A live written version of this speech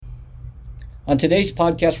On today's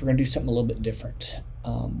podcast, we're going to do something a little bit different.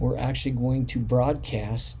 We're actually going to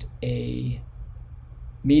broadcast a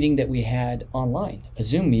meeting that we had online, a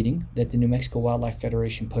Zoom meeting that the New Mexico Wildlife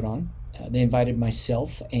Federation put on. They invited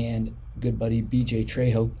myself and good buddy BJ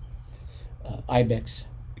Trejo, Ibex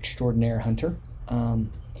extraordinaire hunter,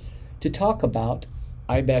 to talk about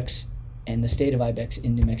Ibex and the state of Ibex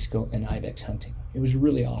in New Mexico and Ibex hunting. It was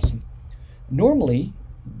really awesome. Normally,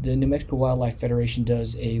 the New Mexico Wildlife Federation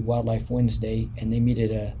does a Wildlife Wednesday, and they meet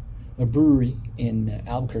at a brewery in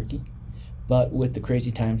Albuquerque. But with the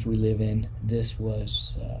crazy times we live in, this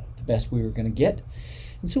was the best we were going to get.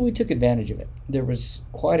 And so we took advantage of it. There was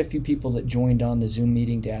quite a few people that joined on the Zoom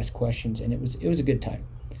meeting to ask questions, and it was a good time.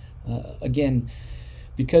 Again,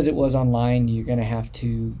 because it was online, you're going to have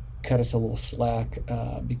to cut us a little slack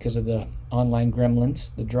because of the online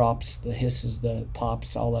gremlins, the drops, the hisses, the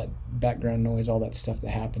pops, all that background noise, all that stuff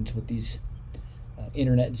that happens with these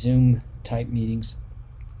internet Zoom type meetings.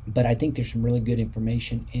 But I think there's some really good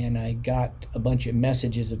information, and I got a bunch of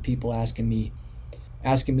messages of people asking me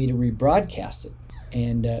to rebroadcast it,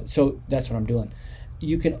 and so that's what I'm doing.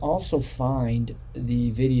 You can also find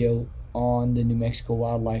the video on the New Mexico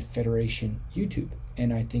Wildlife Federation YouTube,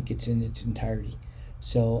 and I think it's in its entirety.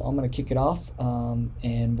 So I'm going to kick it off,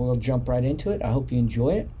 and we'll jump right into it. I hope you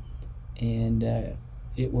enjoy it, and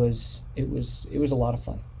it was a lot of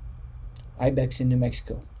fun. Ibex in New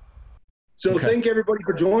Mexico. So Thank everybody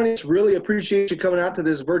for joining us. Really appreciate you coming out to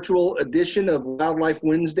this virtual edition of Wildlife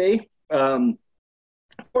Wednesday.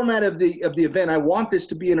 Format of the event, I want this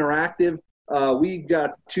to be interactive. We've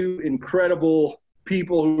got two incredible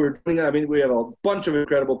people who are doing. I mean, we have a bunch of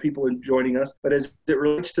incredible people joining us. But as it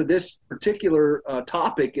relates to this particular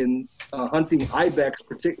topic in hunting ibex,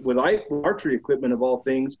 with archery equipment of all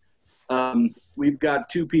things, we've got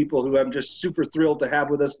two people who I'm just super thrilled to have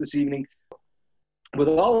with us this evening. With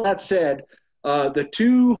all that said, the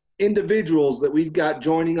two individuals that we've got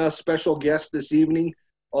joining us, special guests this evening,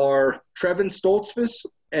 are Trevin Stoltzfus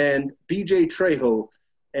and BJ Trejo,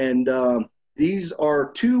 and these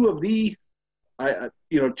are two of the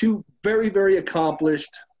two very, very accomplished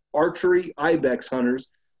archery ibex hunters.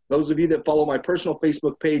 Those of you that follow my personal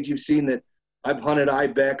Facebook page, you've seen that I've hunted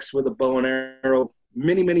ibex with a bow and arrow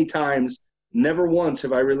many, many times. Never once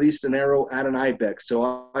have I released an arrow at an ibex.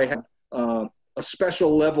 So I have a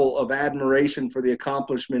special level of admiration for the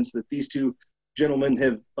accomplishments that these two gentlemen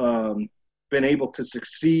have been able to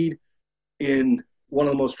succeed in one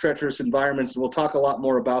of the most treacherous environments. And we'll talk a lot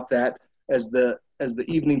more about that as the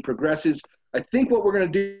evening progresses. I think what we're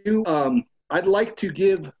going to do, I'd like to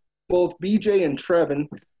give both BJ and Trevin,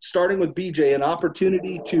 starting with BJ, an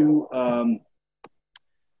opportunity to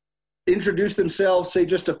introduce themselves, say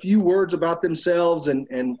just a few words about themselves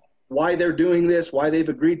and why they're doing this, why they've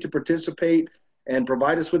agreed to participate, and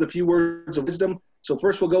provide us with a few words of wisdom. So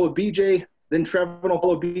first we'll go with BJ, then Trevin will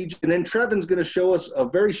follow BJ, and then Trevin's going to show us a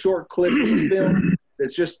very short clip of the film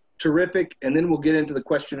that's just terrific, and then we'll get into the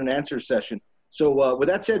question and answer session. So with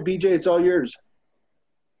that said, BJ, it's all yours.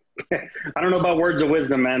 I don't know about words of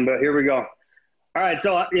wisdom, man, but here we go. All right,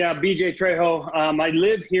 so yeah, BJ Trejo. I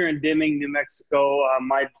live here in Deming, New Mexico.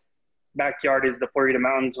 My backyard is the Florida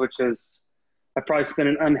Mountains, which is, I probably spend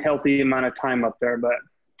an unhealthy amount of time up there, but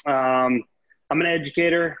I'm an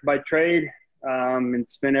educator by trade, and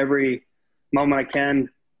spend every moment I can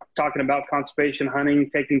talking about conservation hunting,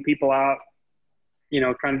 taking people out,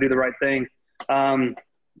 trying to do the right thing. And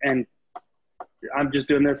I'm just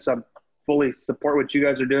doing this. I fully support what you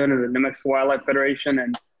guys are doing in the New Mexico Wildlife Federation,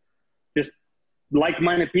 and just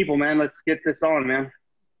like-minded people, man. Let's get this on, man.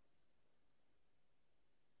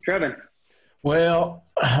 Trevin. Well,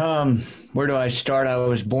 where do I start? I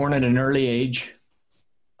was born at an early age.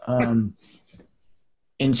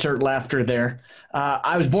 Insert laughter there.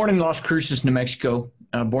 I was born in Las Cruces, New Mexico,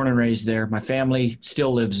 born and raised there. My family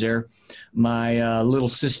still lives there. My little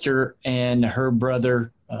sister and her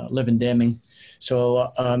brother live in Deming.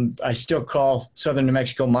 So I still call Southern New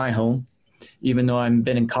Mexico my home, even though I've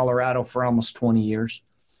been in Colorado for almost 20 years.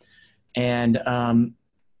 And I'm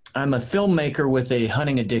a filmmaker with a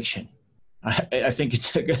hunting addiction. I think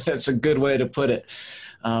that's a good way to put it.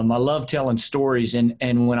 I love telling stories,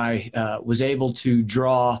 and when I was able to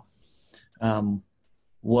draw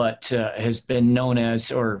what has been known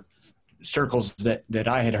as, or circles that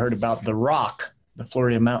I had heard about, the Rock, the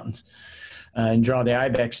Florida Mountains, and draw the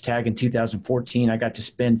Ibex tag in 2014, I got to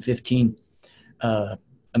spend 15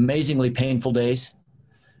 amazingly painful days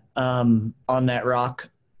on that rock,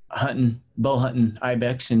 bow hunting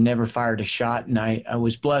Ibex, and never fired a shot. And I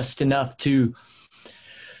was blessed enough to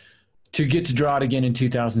get to draw it again in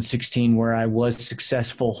 2016, where I was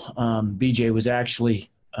successful. BJ was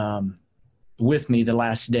actually with me the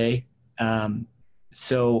last day.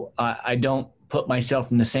 So I don't put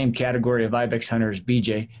myself in the same category of ibex hunter as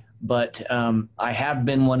BJ, but I have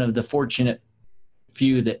been one of the fortunate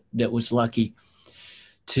few that was lucky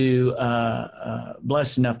to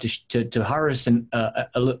blessed enough to harvest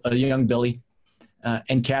a young billy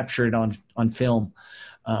and capture it on film.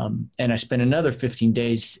 And I spent another 15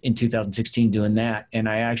 days in 2016 doing that. And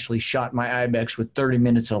I actually shot my ibex with 30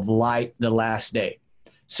 minutes of light the last day.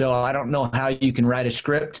 So I don't know how you can write a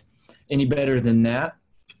script any better than that.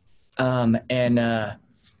 I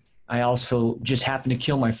also just happened to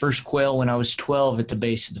kill my first quail when I was 12 at the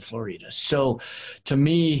base of the Florida. So to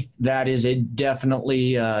me, that is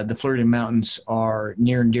definitely the Florida mountains are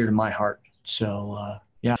near and dear to my heart. So,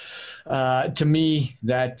 yeah. To me,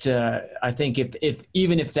 that I think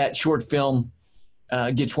even if that short film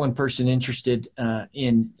gets one person interested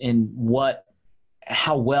in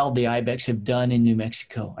how well the ibex have done in New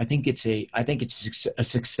Mexico, I think it's a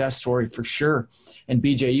success story for sure. And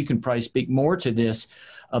BJ, you can probably speak more to this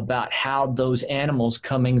about how those animals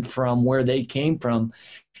coming from where they came from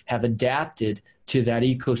have adapted to that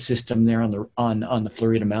ecosystem there on the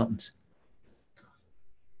Florida mountains.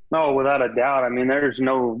 No, without a doubt. I mean, there's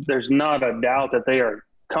not a doubt that they are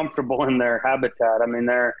comfortable in their habitat. I mean,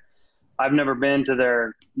 I've never been to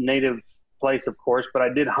their native place, of course, but I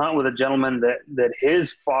did hunt with a gentleman that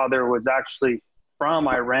his father was actually from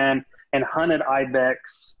Iran and hunted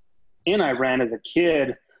ibex in Iran as a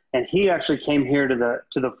kid. And he actually came here to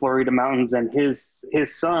the Florida mountains, and his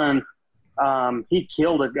son, he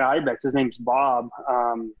killed a ibex. His name's Bob.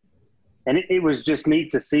 And it was just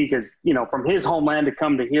neat to see because, from his homeland to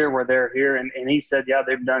come to here where they're here. And he said, yeah,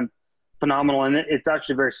 they've done phenomenal. And it's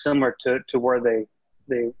actually very similar to where they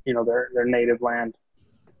their native land.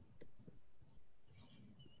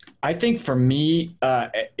 I think for me,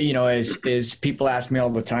 as people ask me all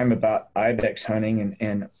the time about ibex hunting,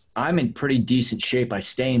 and I'm in pretty decent shape. I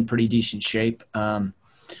stay in pretty decent shape. I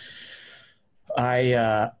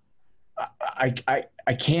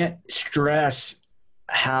can't stress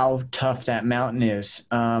how tough that mountain is.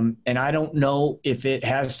 And I don't know if it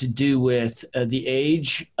has to do with the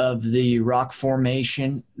age of the rock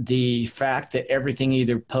formation, the fact that everything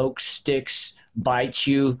either pokes, sticks, bites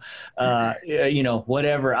you,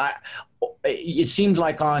 whatever. It seems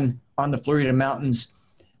like on the Florida mountains,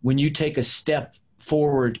 when you take a step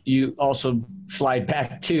forward, you also slide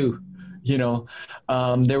back too.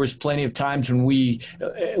 There was plenty of times when we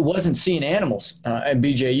wasn't seeing animals. And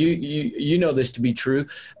BJ, you know this to be true.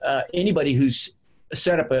 Anybody who's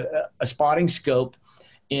set up a spotting scope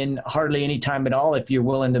in hardly any time at all, if you're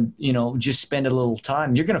willing to, just spend a little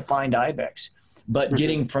time, you're going to find ibex. But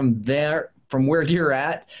getting from where you're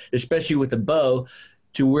at, especially with the bow,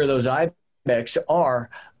 to where those ibex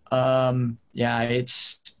are,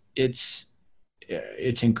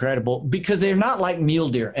 it's incredible because they're not like mule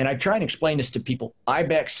deer. And I try and explain this to people.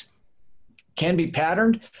 Ibex can be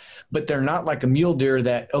patterned, but they're not like a mule deer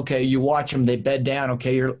that, okay, you watch them, they bed down.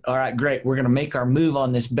 Okay, you're all right, great. We're going to make our move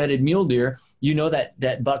on this bedded mule deer.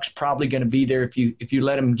 That buck's probably going to be there. If you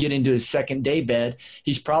let him get into his second day bed,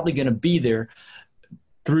 he's probably going to be there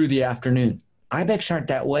through the afternoon. Ibex aren't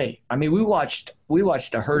that way. I mean, we watched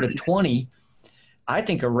a herd of 20. I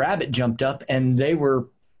think a rabbit jumped up and they were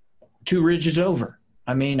 2 ridges over.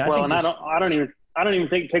 I mean, I don't even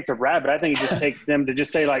think it takes a rabbit. I think it just takes them to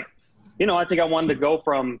just say, like, I think I wanted to go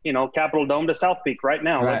from, Capitol Dome to South Peak right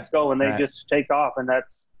now. Right. Let's go. And they just take off. And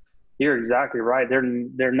you're exactly right.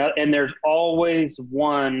 They're not, and there's always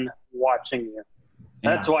one watching you.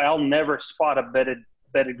 That's why I'll never spot a bedded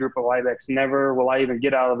group of ibex. Never will I even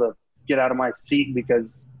get out of my seat,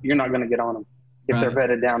 because you're not going to get on them if they're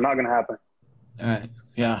bedded down. Not going to happen. All right.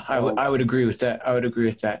 Yeah, I would agree with that.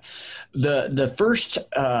 The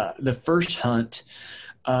first hunt,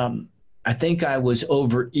 I think I was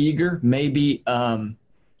over eager. Maybe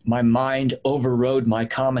my mind overrode my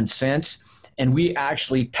common sense, and we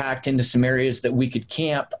actually packed into some areas that we could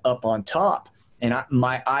camp up on top. And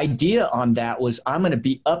my idea on that was, I'm going to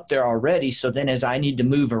be up there already. So then as I need to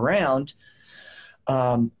move around,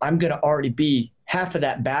 I'm going to already be half of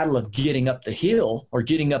that battle of getting up the hill or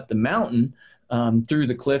getting up the mountain through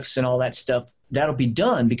the cliffs and all that stuff. That'll be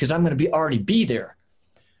done because I'm going to already be there.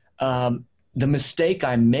 The mistake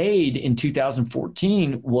I made in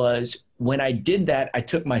 2014 was when I did that, I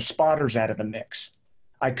took my spotters out of the mix.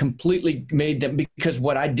 I completely made them, because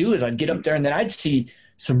what I'd do is I'd get up there and then I'd see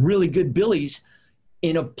some really good billies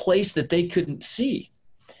in a place that they couldn't see.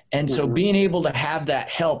 And so being able to have that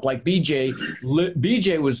help, like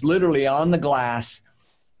BJ was literally on the glass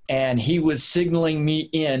and he was signaling me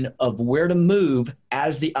in of where to move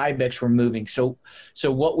as the ibex were moving. So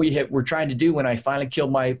what we're trying to do when I finally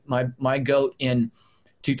killed my goat in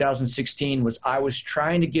 2016 was I was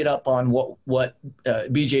trying to get up on what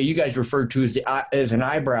BJ, you guys referred to as an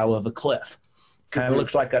eyebrow of a cliff. Kind of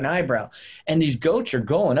looks like an eyebrow. And these goats are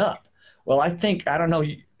going up. Well, I don't know,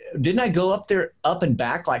 didn't I go up there up and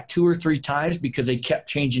back like 2 or 3 times because they kept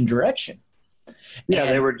changing direction? Yeah,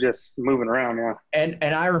 they were just moving around, yeah. And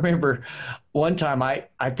I remember one time I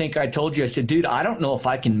think I told you, I said, dude, I don't know if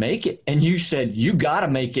I can make it. And you said, you got to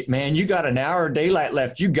make it, man. You got an hour of daylight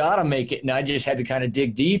left. You got to make it. And I just had to kind of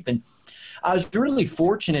dig deep. And I was really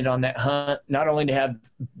fortunate on that hunt, not only to have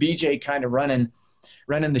BJ kind of running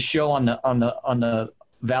the show on the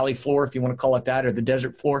valley floor, if you want to call it that, or the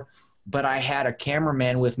desert floor, but I had a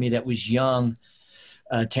cameraman with me that was young,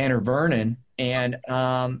 Tanner Vernon. And,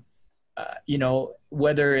 you know,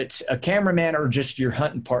 whether it's a cameraman or just your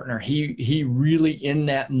hunting partner, he really in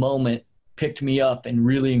that moment picked me up and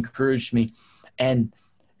really encouraged me. And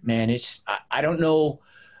man, I don't know.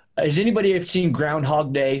 Has anybody ever seen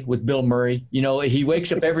Groundhog Day with Bill Murray? You know, he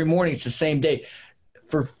wakes up every morning. It's the same day.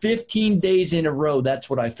 For 15 days in a row, that's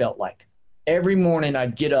what I felt like. Every morning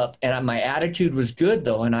I'd get up and my attitude was good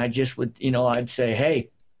though. And I just would, you know, I'd say, hey,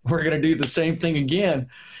 we're going to do the same thing again.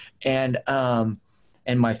 And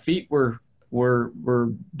my feet were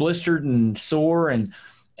blistered and sore and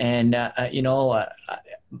you know,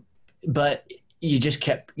 but you just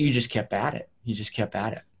kept at it. You just kept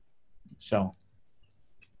at it. So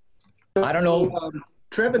I don't know.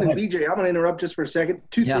 Trevin and BJ, I'm going to interrupt just for a second.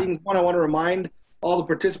 Two things. One, I want to remind all the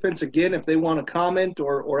participants again, if they want to comment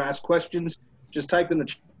or ask questions, just type in the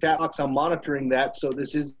chat box. I'm monitoring that. So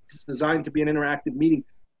this is designed to be an interactive meeting.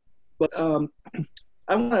 But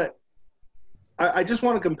I just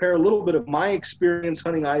want to compare a little bit of my experience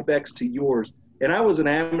hunting ibex to yours. And I was an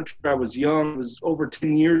amateur. I was young. It was over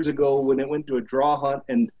 10 years ago when it went to a draw hunt,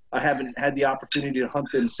 and I haven't had the opportunity to hunt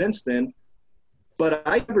them since then. But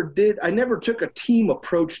I never took a team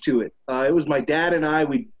approach to it. It was my dad and I.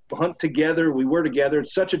 We hunt together. We were together.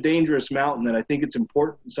 It's such a dangerous mountain that I think it's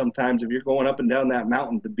important sometimes if you're going up and down that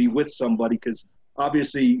mountain to be with somebody, because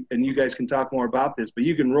obviously, and you guys can talk more about this, but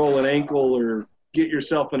you can roll an ankle or get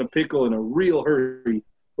yourself in a pickle in a real hurry.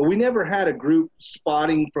 But we never had a group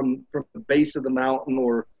spotting from the base of the mountain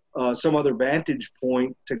or some other vantage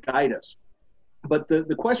point to guide us. But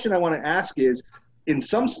the question I want to ask is, in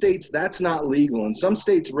some states, that's not legal. In some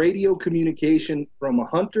states, radio communication from a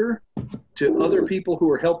hunter to other people who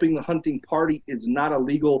are helping the hunting party is not a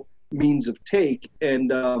legal means of take.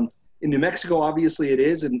 And in New Mexico, obviously it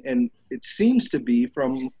is. And it seems to be,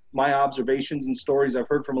 from my observations and stories I've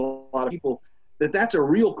heard from a lot of people, that's a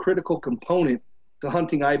real critical component to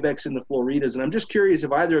hunting ibex in the Floridas. And I'm just curious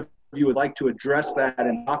if either of you would like to address that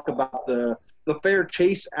and talk about the fair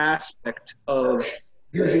chase aspect of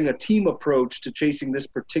using a team approach to chasing this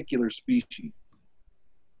particular species.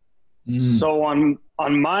 So on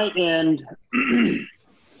my end,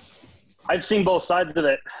 I've seen both sides of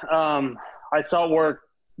it. I saw it work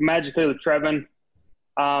magically with Trevin.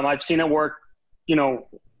 I've seen it work, you know,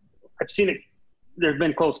 there's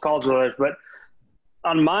been close calls with it, but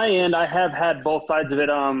on my end, I have had both sides of it.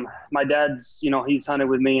 My dad's, you know, he's hunted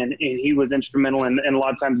with me and he was instrumental in a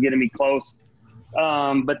lot of times getting me close.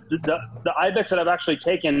 But the ibex that I've actually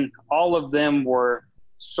taken, all of them were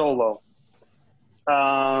solo.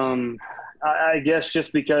 I guess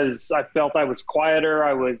just because I felt I was quieter,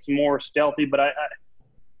 I was more stealthy, but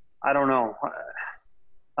I don't know.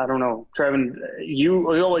 I don't know. Trevin,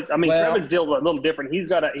 you always, I mean, Trevin's deal's a little different.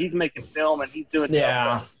 He's making film and he's doing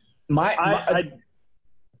stuff.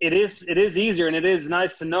 It is easier, and it is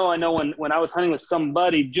nice to know. I know when I was hunting with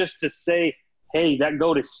somebody, just to say, hey, that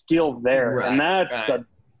goat is still there. Right, and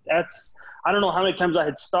that's I don't know how many times I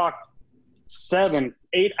had stalked 7-8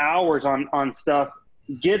 hours on stuff,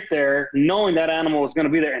 get there knowing that animal was going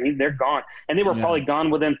to be there, and they're gone. And they were probably gone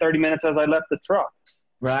within 30 minutes as I left the truck.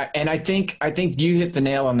 Right. And I think you hit the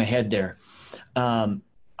nail on the head there.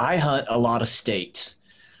 I hunt a lot of states,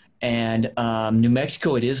 and New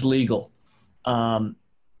Mexico, it is legal.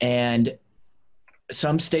 And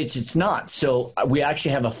some states it's not. So we actually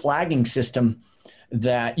have a flagging system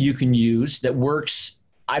that you can use that works.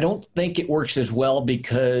 I don't think it works as well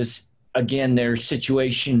because, again, there's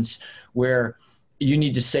situations where you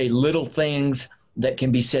need to say little things that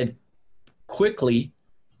can be said quickly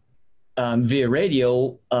via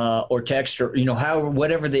radio or text or, you know,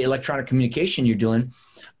 whatever the electronic communication you're doing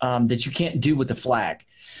that you can't do with the flag.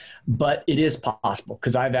 But it is possible,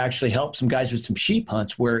 because I've actually helped some guys with some sheep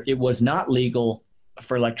hunts where it was not legal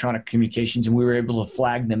for electronic communications, and we were able to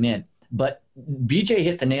flag them in. But BJ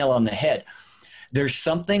hit the nail on the head. There's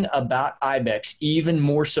something about ibex, even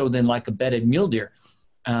more so than like a bedded mule deer.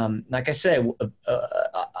 Like I said,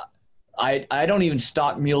 I don't even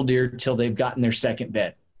stalk mule deer till they've gotten their second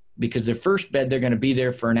bed, because their first bed, they're going to be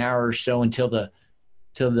there for an hour or so until the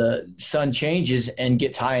sun changes and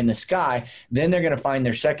gets high in the sky. Then they're going to find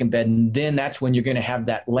their second bed, and then that's when you're going to have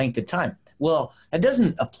that length of time. Well, that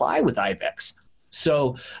doesn't apply with ibex.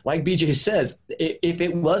 So like BJ says, if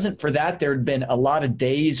it wasn't for that, there had been a lot of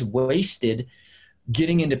days wasted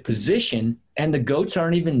getting into position, and the goats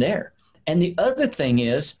aren't even there. And the other thing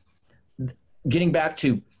is, getting back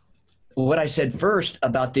to what I said first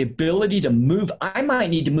about the ability to move, I might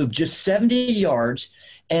need to move just 70 yards,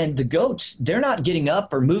 and the goats, they're not getting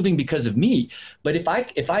up or moving because of me. But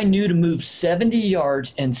if I knew to move 70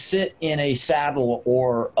 yards and sit in a saddle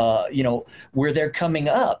or, where they're coming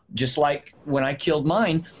up, just like when I killed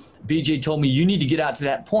mine, BJ told me, you need to get out to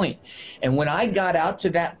that point. And when I got out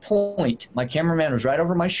to that point, my cameraman was right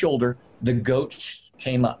over my shoulder, the goats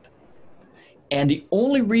came up. And the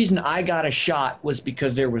only reason I got a shot was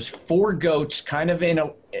because there was 4 goats kind of in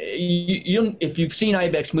a, if you've seen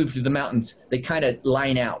ibex move through the mountains, they kind of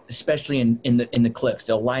line out, especially in the cliffs.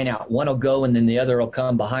 They'll line out. One will go and then the other will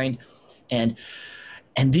come behind. And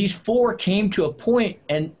these 4 came to a point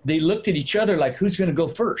and they looked at each other like, who's going to go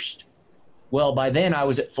first? Well, by then I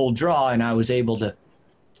was at full draw and I was able to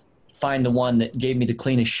find the one that gave me the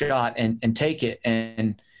cleanest shot and take it,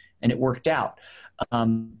 and it worked out.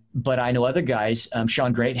 But I know other guys,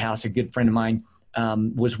 Sean Greathouse, a good friend of mine,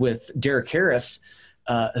 was with Derek Harris,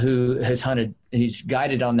 who has hunted, he's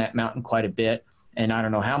guided on that mountain quite a bit. And I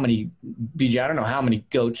don't know how many, BJ, I don't know how many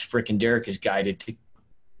goats frickin' Derek has guided to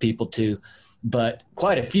people to, but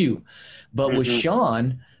quite a few. But with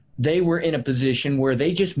Sean, they were in a position where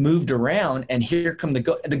they just moved around, and here come the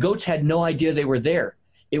goats. The goats had no idea they were there.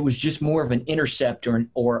 It was just more of an intercept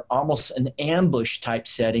or almost an ambush type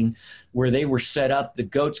setting where they were set up. The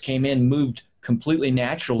goats came in, moved completely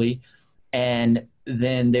naturally, and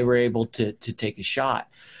then they were able to take a shot.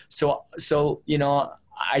 So,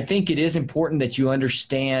 I think it is important that you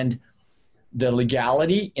understand the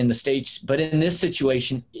legality in the states. But in this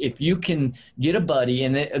situation, if you can get a buddy,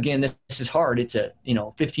 and again, this is hard. It's a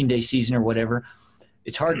 15-day season or whatever.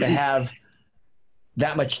 It's hard to have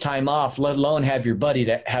that much time off, let alone have your buddy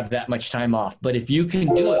to have that much time off. But if you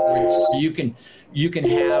can do it, where you can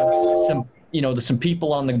have some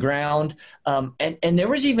people on the ground. And there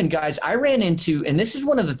was even guys I ran into, and this is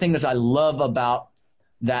one of the things I love about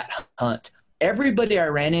that hunt. Everybody I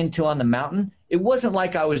ran into on the mountain, it wasn't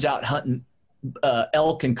like I was out hunting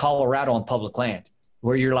elk in Colorado on public land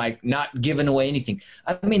where you're like not giving away anything.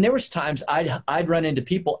 I mean, there was times I'd run into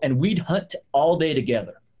people and we'd hunt all day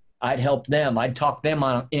together. I'd help them. I'd talk them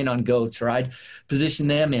in on goats, or I'd position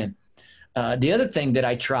them in. The other thing that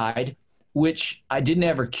I tried, which I didn't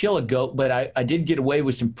ever kill a goat, but I did get away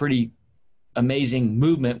with some pretty amazing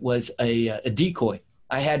movement, was a decoy.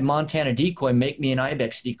 I had Montana Decoy make me an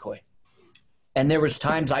ibex decoy. And there was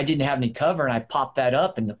times I didn't have any cover, and I popped that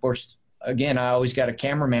up. And, of course, again, I always got a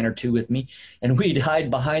cameraman or two with me, and we'd hide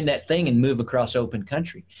behind that thing and move across open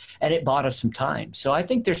country. And it bought us some time. So I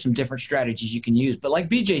think there's some different strategies you can use. But like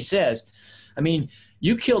BJ says, I mean,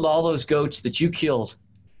 you killed all those goats that you killed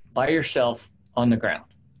by yourself on the ground.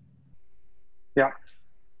 Yeah.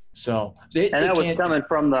 So that was coming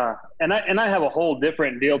from and I have a whole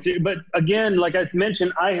different deal too. But again, like I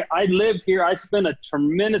mentioned, I lived here. I spent a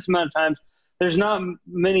tremendous amount of time. There's not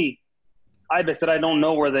many ibex that I don't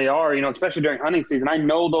know where they are, especially during hunting season. I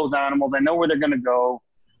know those animals. I know where they're going to go.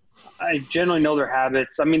 I generally know their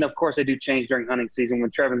habits. I mean, of course they do change during hunting season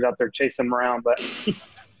when Trevor's out there chasing them around, but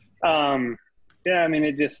yeah, I mean,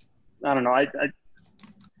 it just, I don't know.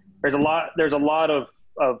 There's a lot of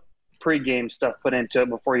pre-game stuff put into it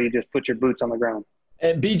before you just put your boots on the ground.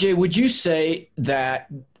 BJ, would you say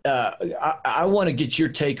that I want to get your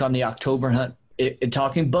take on the October hunt,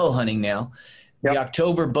 talking bow hunting now, the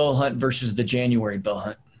October bow hunt versus the January bow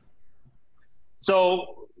hunt?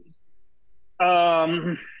 So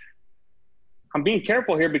I'm being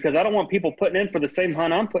careful here because I don't want people putting in for the same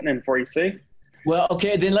hunt I'm putting in for, you see? Well,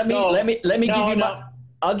 okay, then let me give you my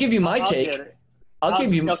I'll give you my take.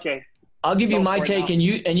 I'll give you my take, and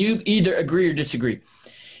you either agree or disagree.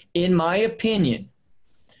 In my opinion,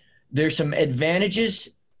 there's some advantages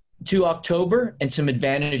to October and some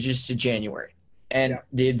advantages to January. And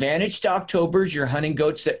the advantage to October is you're hunting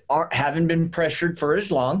goats that haven't been pressured for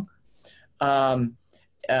as long. The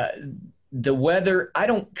weather, I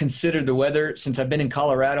don't consider the weather, since I've been in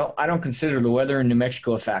Colorado, I don't consider the weather in New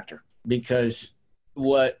Mexico a factor, because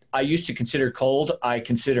what I used to consider cold, I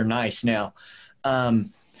consider nice now.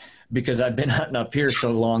 because I've been hunting up here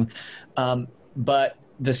so long. But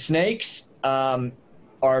the snakes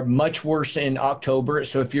are much worse in October.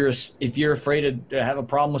 So if you're afraid to have a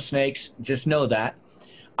problem with snakes, just know that.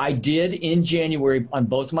 I did in January on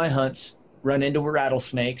both my hunts run into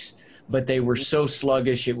rattlesnakes, but they were so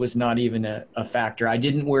sluggish it was not even a factor. I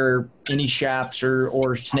didn't wear any chaps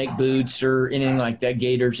or snake boots or anything like that,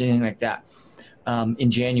 gaiters, anything like that in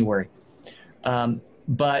January.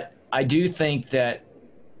 But I do think that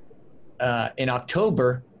in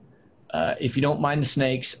October, if you don't mind the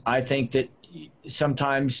snakes, I think that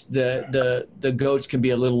sometimes the goats can be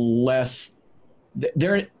a little less.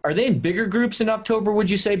 Are they in bigger groups in October, would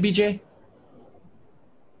you say, BJ?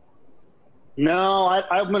 No,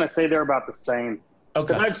 I'm going to say they're about the same.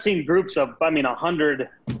 Okay. I've seen groups of, 100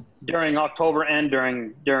 during October and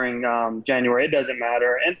during January. It doesn't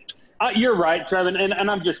matter. And you're right, Trevin.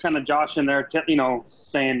 And I'm just kind of joshing there,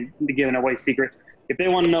 saying, giving away secrets. If they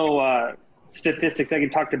want to know statistics, I can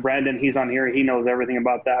talk to Brandon. He's on here. He knows everything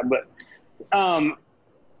about that. But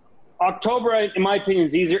October, in my opinion,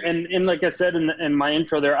 is easier. And like I said in my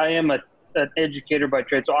intro there, I am an educator by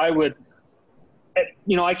trade. So I would,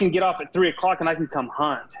 I can get off at 3 o'clock and I can come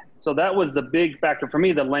hunt. So that was the big factor for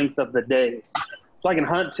me, the length of the days. So I can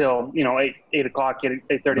hunt till, 8 o'clock,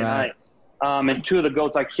 8:30 at night. And 2 of the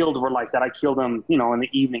goats I killed were like that. I killed them, in the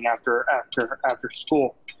evening after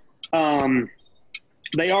school.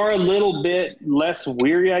 They are a little bit less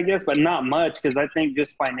weary, I guess, but not much, because I think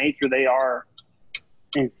just by nature they are,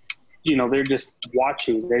 they're just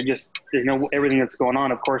watching. They know everything that's going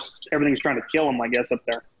on. Of course, everything's trying to kill them, I guess, up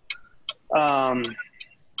there.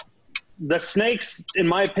 The snakes, in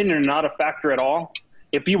my opinion, are not a factor at all.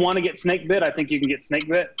 If you want to get snake bit, I think you can get snake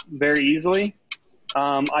bit very easily.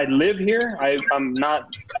 I live here. I'm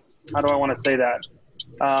not, how do I want to say that?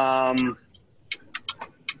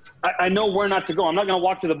 I know where not to go. I'm not going to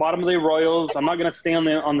walk to the bottom of the arroyos. I'm not going to stay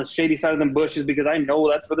on the shady side of them bushes, because I know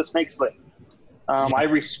that's where the snakes live. I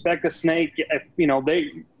respect a snake. If,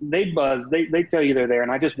 they buzz, they tell you they're there,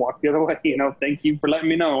 and I just walk the other way, thank you for letting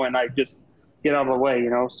me know. And I just get out of the way,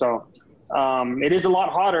 so, it is a lot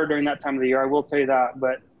hotter during that time of the year. I will tell you that.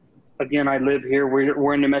 But again, I live here.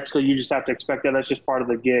 We're in New Mexico. You just have to expect that. That's just part of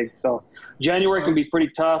the gig. So January can be pretty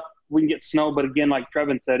tough. We can get snow, but again, like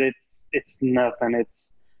Trevin said, it's nothing.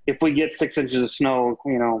 If we get 6 inches of snow,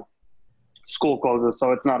 school closes,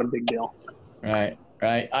 so it's not a big deal. Right.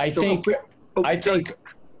 I think.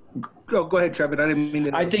 Go ahead, Trevin. I didn't mean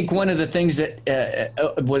to. I think one of the things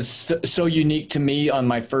that was so unique to me on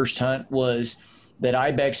my first hunt was that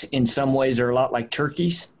ibex, in some ways, are a lot like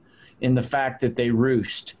turkeys, in the fact that they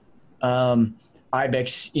roost.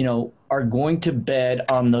 Ibex, are going to bed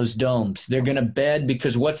on those domes. They're going to bed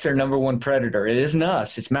because what's their number one predator? It isn't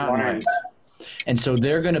us. It's mountain lions. And so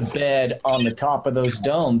they're going to bed on the top of those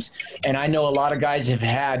domes. And I know a lot of guys have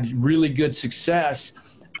had really good success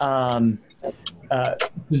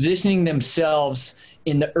positioning themselves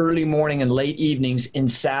in the early morning and late evenings in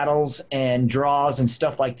saddles and draws and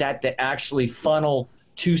stuff like that actually funnel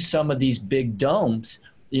to some of these big domes.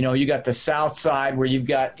 You got the south side where you've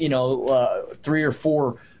got 3 or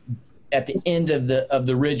 4 at the end of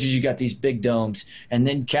the ridges. You got these big domes, and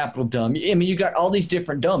then Capitol Dome. I mean, you got all these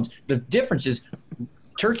different domes. The difference is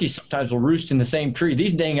turkeys sometimes will roost in the same tree.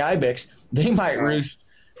 These dang ibex, they might roost,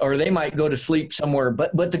 or they might go to sleep somewhere.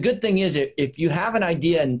 But the good thing is, if you have an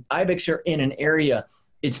idea and ibex are in an area,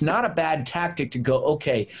 it's not a bad tactic to go,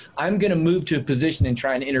 okay, I'm going to move to a position and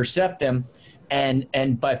try and intercept them,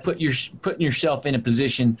 and by putting yourself in a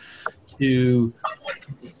position to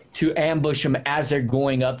ambush them as they're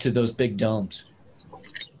going up to those big domes.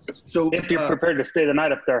 So if you're prepared to stay the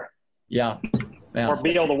night up there. Yeah. Or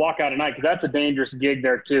be able to walk out at night, because that's a dangerous gig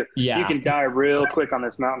there too. Yeah. You can die real quick on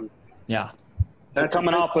this mountain. Yeah.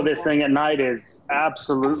 Coming off of this thing at night is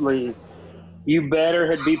absolutely, you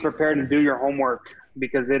better be prepared to do your homework,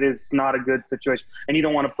 because it is not a good situation. And you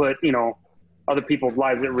don't want to put, other people's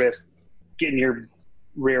lives at risk getting your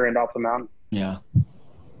rear end off the mountain. Yeah.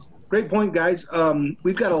 Great point, guys.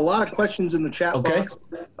 We've got a lot of questions in the chat box.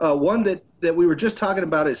 One that we were just talking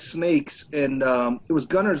about is snakes. And it was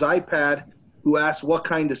Gunner's iPad who asked what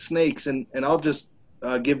kind of snakes. And I'll just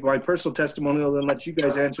give my personal testimonial and let you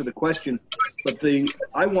guys answer the question. But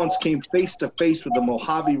I once came face to face with the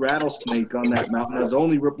Mojave rattlesnake on that mountain. It was the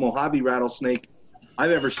only Mojave rattlesnake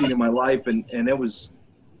I've ever seen in my life, and it was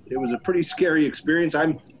a pretty scary experience.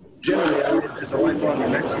 I'm generally, as a lifelong New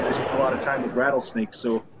Mexican, I spend a lot of time with rattlesnakes,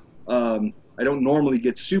 so I don't normally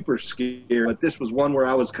get super scared. But this was one where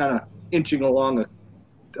I was kind of inching along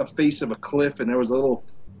a face of a cliff, and there was a little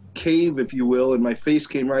cave, if you will, and my face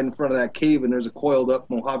came right in front of that cave, and there's a coiled up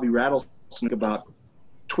Mojave rattlesnake about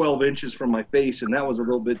 12 inches from my face, and that was a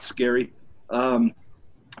little bit scary. But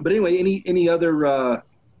anyway, any other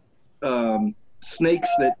snakes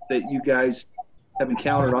that you guys have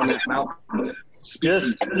encountered on that mountain?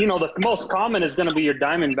 Just, the most common is going to be your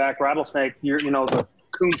diamondback rattlesnake, the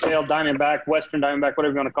coon-tailed diamondback, western diamondback,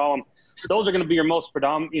 whatever you want to call them. Those are going to be your most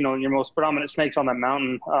predominant snakes on that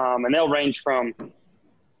mountain. And they'll range from,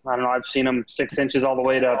 I don't know, I've seen them 6 inches all the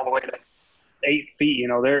way to 8 feet.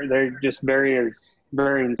 They're just varying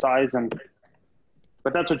in size.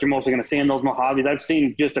 But that's what you're mostly going to see in those Mojaves. I've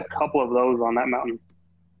seen just a couple of those on that mountain.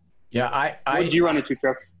 Yeah, what did you run into,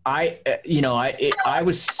 Trev? I'm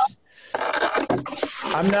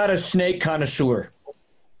not a snake connoisseur.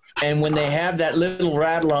 And when they have that little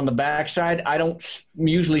rattle on the backside, I don't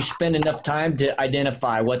usually spend enough time to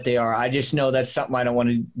identify what they are. I just know that's something I don't want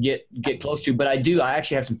to get close to. But I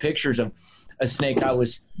actually have some pictures of a snake. I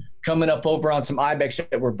was coming up over on some ibex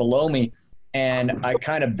that were below me, and I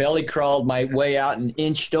kind of belly crawled my way out and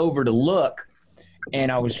inched over to look.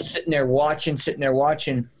 And I was sitting there watching,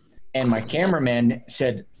 and my cameraman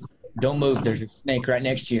said, "Don't move, there's a snake right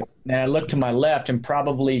next to you." And I looked to my left, and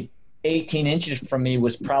probably 18 inches from me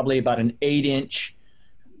was probably about an 8-inch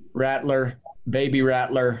rattler, baby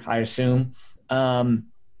rattler, I assume. And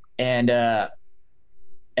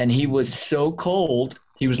he was so cold,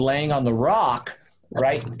 he was laying on the rock,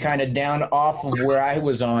 right, kind of down off of where I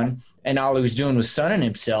was on, and all he was doing was sunning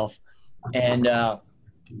himself. And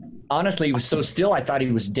honestly, he was so still, I thought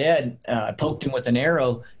he was dead. I poked him with an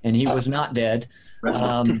arrow, and he was not dead.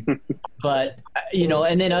 But,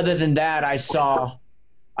 and then other than that, I saw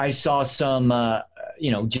some,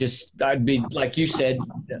 I'd be, like you said,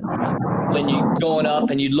 when you going up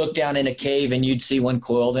and you'd look down in a cave and you'd see one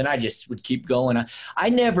coiled, and I just would keep going. I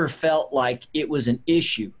never felt like it was an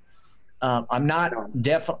issue. I'm not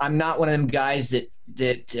one of them guys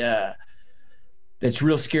that's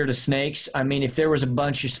real scared of snakes. I mean, if there was a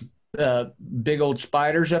bunch of big old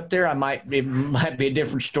spiders up there, it might be a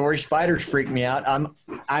different story. Spiders freak me out.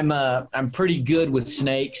 I'm pretty good with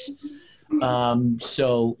snakes.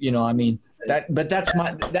 So, but that's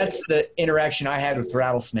the interaction I had with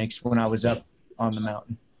rattlesnakes when I was up on the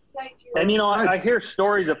mountain. And, I hear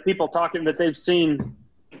stories of people talking that they've seen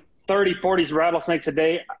 30, 40 rattlesnakes a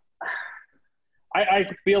day. I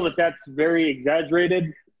feel that that's very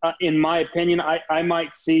exaggerated. In my opinion, I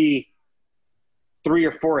might see 3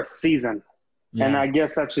 or 4 a season. Yeah. And I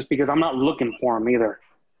guess that's just because I'm not looking for them either.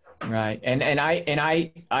 Right. And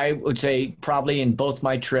I would say probably in both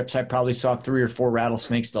my trips, I probably saw 3 or 4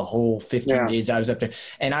 rattlesnakes the whole 15 days I was up there.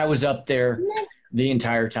 And I was up there the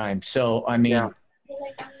entire time. So, I mean,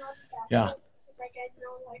 yeah.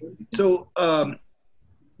 So,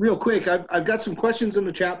 real quick, I've got some questions in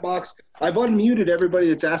the chat box. I've unmuted everybody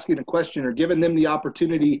that's asking a question or given them the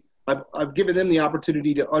opportunity. I've given them the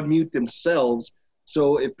opportunity to unmute themselves.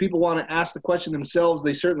 So if people want to ask the question themselves,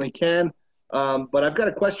 they certainly can. But I've got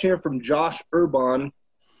a question here from Josh Urban,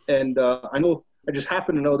 and I just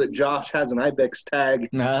happen to know that Josh has an ibex tag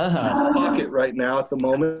in his pocket right now at the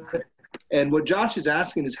moment. And what Josh is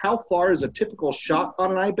asking is, how far is a typical shot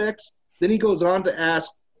on an ibex? Then he goes on to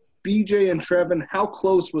ask, BJ and Trevin, how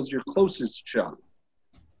close was your closest shot?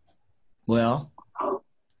 Well,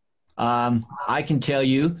 I can tell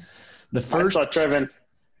you the first. I saw Trevin.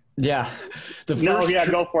 Yeah.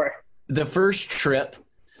 Go for it. The first trip,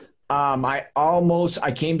 I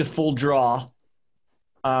came to full draw.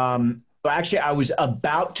 Actually, I was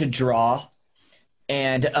about to draw,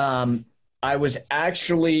 and I was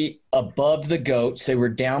actually above the goats. They were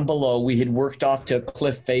down below. We had worked off to a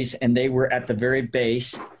cliff face, and they were at the very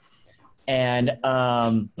base. And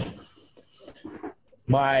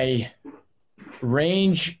my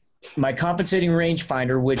compensating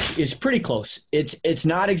rangefinder, which is pretty close, it's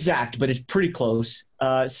not exact, but it's pretty close,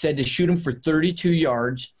 said to shoot him for 32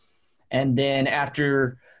 yards. And then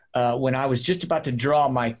after, when I was just about to draw,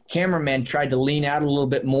 my cameraman tried to lean out a little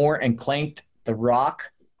bit more and clanked the rock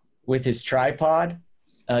with his tripod.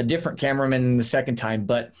 Different cameraman the second time,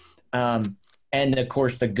 but and of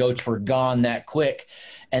course the goats were gone that quick.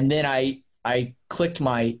 And then I clicked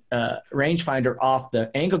my rangefinder off the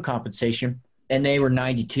angle compensation, and they were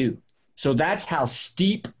 92. So that's how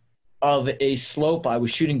steep of a slope I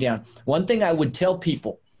was shooting down. One thing I would tell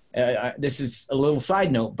people, this is a little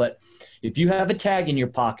side note, but if you have a tag in your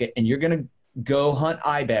pocket and you're going to go hunt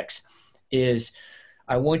ibex, is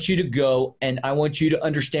I want you to go and I want you to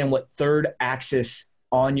understand what third axis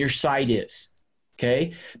on your sight is.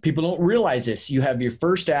 Okay? People don't realize this. You have your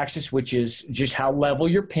first axis, which is just how level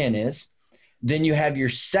your pin is. Then you have your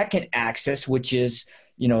second axis, which is,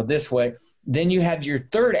 this way. Then you have your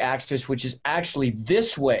third axis, which is actually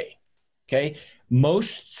this way. Okay?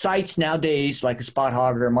 Most sites nowadays, like a Spot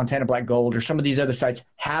Hogg or Montana Black Gold or some of these other sites,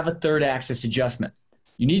 have a third axis adjustment.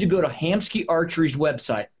 You need to go to Hamskea Archery's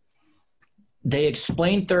website. They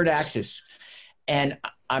explain third axis, and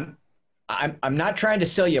I'm not trying to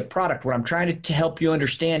sell you a product. What I'm trying to help you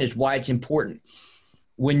understand is why it's important.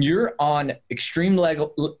 When you're on extreme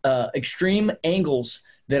angles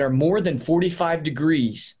that are more than 45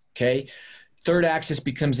 degrees, okay, third axis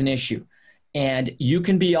becomes an issue. And you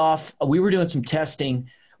can be off. We were doing some testing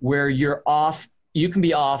where you're off. You can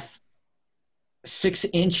be off 6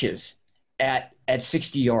 inches at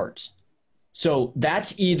 60 yards. So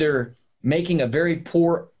that's either making a very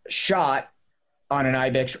poor shot on an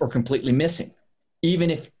ibex or completely missing,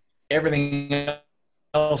 even if everything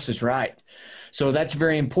else is right. So that's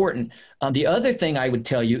very important. The other thing I would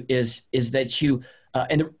tell you is that you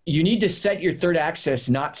need to set your third axis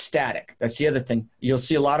not static. That's the other thing. You'll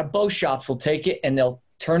see a lot of bow shops will take it and they'll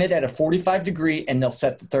turn it at a 45 degree and they'll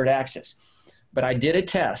set the third axis. But I did a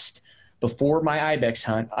test before my ibex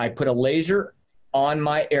hunt. I put a laser on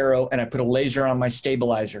my arrow and I put a laser on my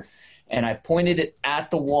stabilizer, and I pointed it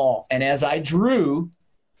at the wall. And as I drew,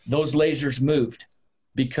 those lasers moved,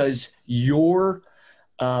 because your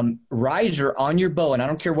riser on your bow, and I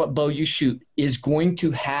don't care what bow you shoot, is going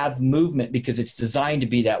to have movement because it's designed to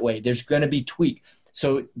be that way. There's going to be tweak.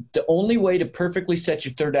 So the only way to perfectly set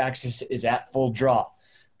your third axis is at full draw.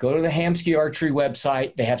 Go to the Hamskea Archery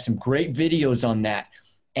website. They have some great videos on that.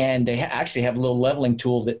 And they actually have a little leveling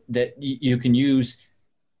tool that you can use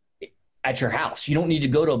at your house. You don't need to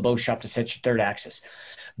go to a bow shop to set your third axis.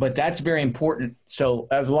 But that's very important. So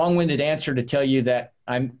as a long-winded answer to tell you that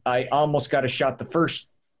I almost got a shot the first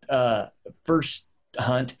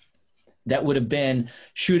hunt that would have been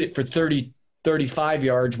shoot it for 30, 35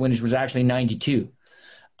 yards when it was actually 92.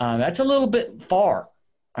 That's a little bit far.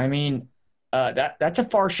 I mean, that's a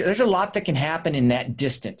far shot. There's a lot that can happen in that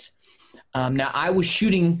distance. Now I was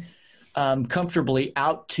shooting comfortably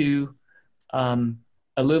out to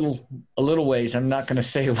a little ways. I'm not going to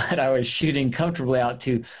say what I was shooting comfortably out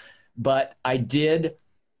to, but I did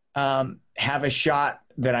have a shot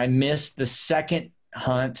that I missed the second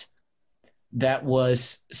hunt that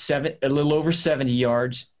was a little over 70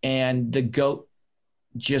 yards, and the goat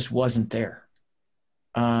just wasn't there.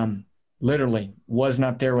 Literally was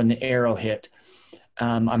not there when the arrow hit.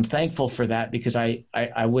 I'm thankful for that, because I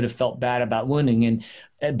would have felt bad about wounding.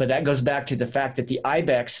 But that goes back to the fact that the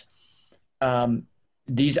ibex,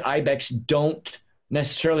 these ibex don't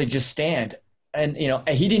necessarily just stand. And,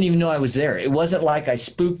 he didn't even know I was there. It wasn't like I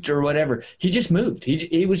spooked or whatever. He just moved.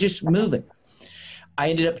 He was just moving. I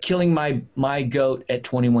ended up killing my goat at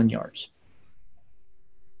 21 yards.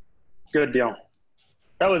 Good deal.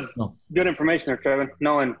 That was good information there, Kevin.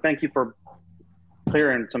 No, and thank you for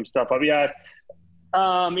clearing some stuff up. Yeah.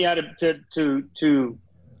 To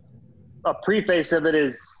a preface of it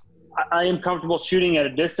is I am comfortable shooting at a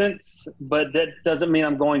distance, but that doesn't mean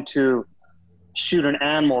I'm going to shoot an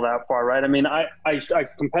animal that far, right? I mean, I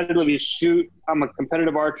competitively shoot. I'm a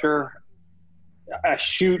competitive archer. I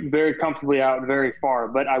shoot very comfortably out very far,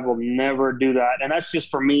 but I will never do that. And that's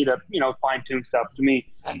just for me to, fine tune stuff to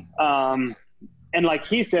me. And like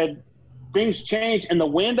he said, things change, and the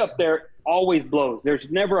wind up there always blows. There's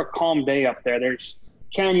never a calm day up there. There's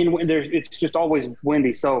canyon wind. It's just always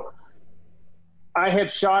windy. So I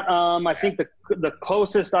have shot, I think the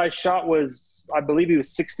closest I shot was, I believe he was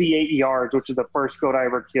 68 yards, which is the first goat I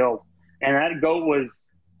ever killed. And that goat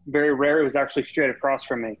was very rare. It was actually straight across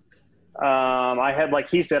from me. I had, like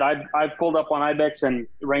he said, I pulled up on ibex and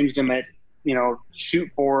ranged him at, shoot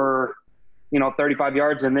for, 35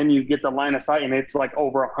 yards. And then you get the line of sight and it's like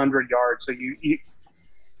over 100 yards. So you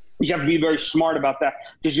have to be very smart about that,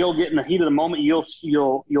 because you'll get in the heat of the moment. You'll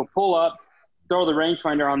pull up, throw the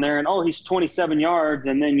rangefinder on there, and he's 27 yards,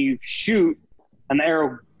 and then you shoot, and the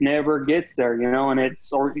arrow never gets there, and and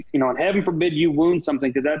heaven forbid you wound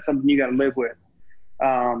something, because that's something you got to live with.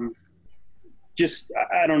 I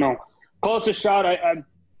don't know. Closest shot, I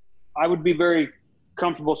would be very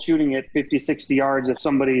comfortable shooting at 50, 60 yards if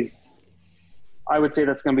somebody's. I would say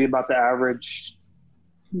that's going to be about the average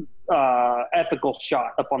ethical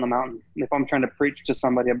shot up on the mountain if I'm trying to preach to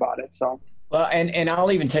somebody about it. So. Well, and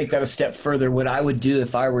I'll even take that a step further. What I would do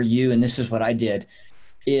if I were you, and this is what I did,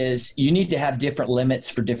 is you need to have different limits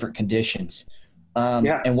for different conditions.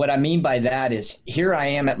 And what I mean by that is, here I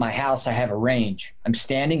am at my house. I have a range. I'm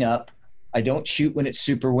standing up. I don't shoot when it's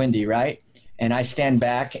super windy, right? And I stand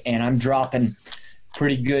back and I'm dropping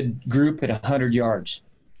pretty good group at 100 yards.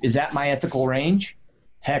 Is that my ethical range?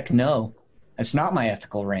 Heck no. That's not my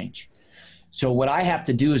ethical range. So what I have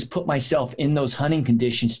to do is put myself in those hunting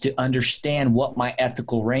conditions to understand what my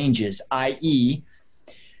ethical range is, i.e.,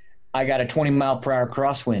 I got a 20-mile-per-hour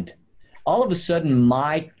crosswind. All of a sudden,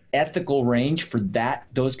 my ethical range for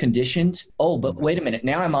those conditions, oh, but wait a minute,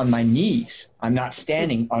 now I'm on my knees. I'm not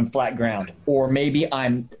standing on flat ground, or maybe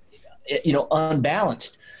I'm,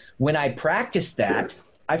 unbalanced. When I practice that,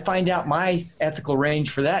 I find out my ethical range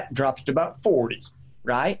for that drops to about 40,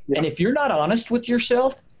 right? Yeah. And if you're not honest with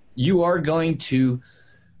yourself, you are going to,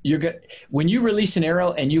 when you release an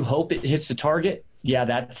arrow and you hope it hits the target, yeah,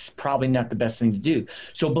 that's probably not the best thing to do.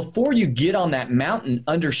 So before you get on that mountain,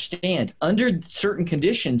 understand, under certain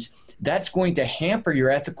conditions, that's going to hamper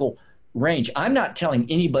your ethical range. I'm not telling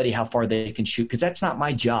anybody how far they can shoot because that's not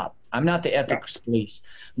my job. I'm not the ethics police.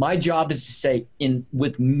 My job is to say,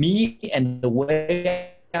 with me and the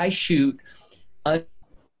way I shoot,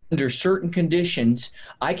 under certain conditions,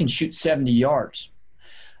 I can shoot 70 yards.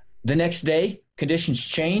 The next day, conditions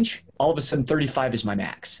change. All of a sudden, 35 is my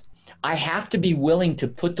max. I have to be willing to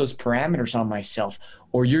put those parameters on myself,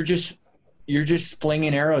 or you're just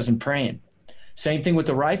flinging arrows and praying. Same thing with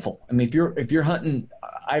the rifle. I mean, if you're hunting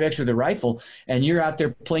ibex with a rifle and you're out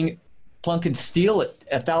there plunking steel at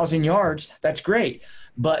 1,000 yards, that's great.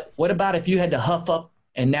 But what about if you had to huff up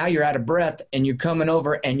and now you're out of breath and you're coming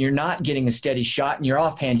over and you're not getting a steady shot and you're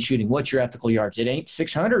offhand shooting? What's your ethical yards? It ain't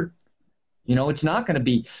 600. It's not going to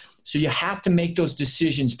be. So you have to make those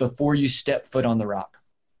decisions before you step foot on the rock.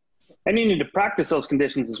 And you need to practice those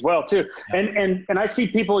conditions as well too. Yeah. And I see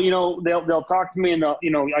people, they'll talk to me and I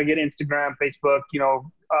get Instagram, Facebook,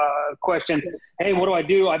 questions. Hey, what do I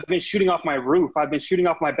do? I've been shooting off my roof. I've been shooting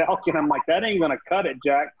off my balcony. I'm like, that ain't going to cut it,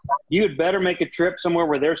 Jack. You had better make a trip somewhere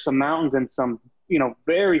where there's some mountains and some,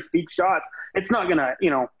 very steep shots. It's not going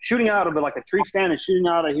to, shooting out of like a tree stand and shooting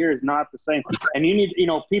out of here is not the same. And you need,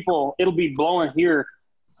 people, it'll be blowing here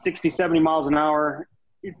 60, 70 miles an hour,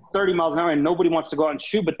 30 miles an hour, and nobody wants to go out and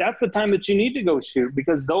shoot, but that's the time that you need to go shoot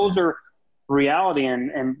because those are reality.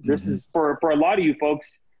 And this is for a lot of you folks,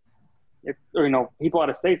 people out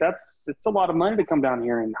of state, it's a lot of money to come down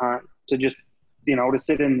here and hunt, to just, to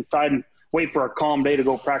sit inside and wait for a calm day to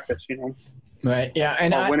go practice, Right. Yeah.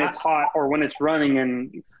 And when it's hot or when it's running.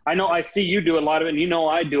 And I know I see you do a lot of it, and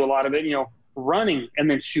I do a lot of it, running and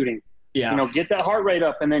then shooting. Yeah. Get that heart rate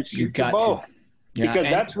up and then shoot the bow. Yeah. Because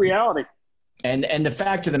that's reality. And the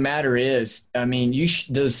fact of the matter is, I mean,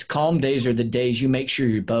 those calm days are the days you make sure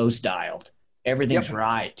your bow's dialed. Everything's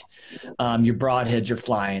right. Your broadheads are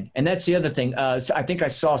flying. And that's the other thing. So I think I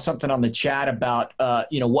saw something on the chat about,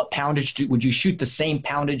 what poundage would you shoot the same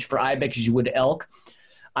poundage for ibex as you would elk?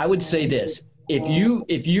 I would say this.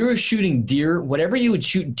 If you're shooting deer, whatever you would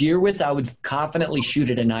shoot deer with, I would confidently shoot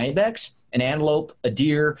at an ibex, an antelope, a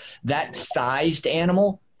deer, that sized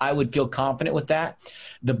animal. I would feel confident with that.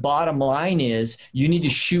 The bottom line is you need to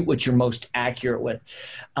shoot what you're most accurate with.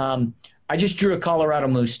 I just drew a Colorado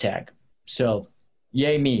moose tag. So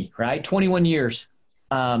yay me, right? 21 years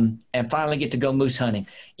and finally get to go moose hunting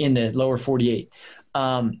in the lower 48.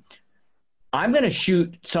 I'm going to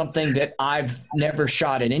shoot something that I've never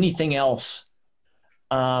shot at anything else.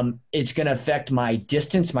 It's going to affect my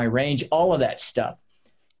distance, my range, all of that stuff.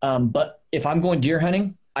 But if I'm going deer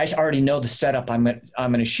hunting, I already know the setup I'm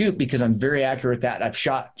going to shoot because I'm very accurate at that. I've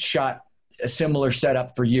shot a similar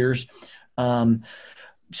setup for years.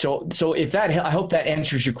 So if that, I hope that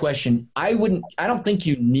answers your question. I don't think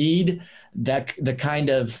you need the kind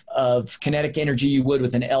of kinetic energy you would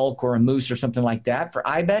with an elk or a moose or something like that. For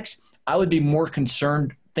ibex, I would be more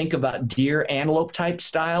concerned, think about deer, antelope type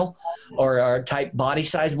style or type body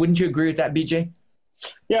size. Wouldn't you agree with that, BJ?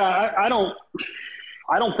 Yeah, I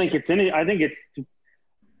don't think it's any, I think it's,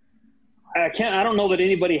 I don't know that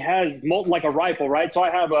anybody has like a rifle, right? So I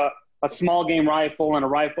have a small game rifle and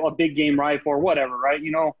a big game rifle or whatever, right?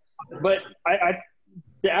 But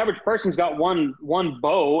the average person's got one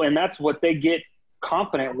bow, and that's what they get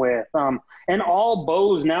confident with. And all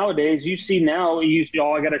bows nowadays, you see now,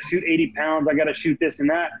 I got to shoot 80 pounds. I got to shoot this and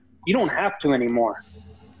that. You don't have to anymore.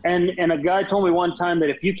 And a guy told me one time that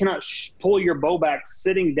if you cannot pull your bow back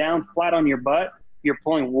sitting down flat on your butt, you're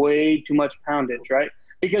pulling way too much poundage, right?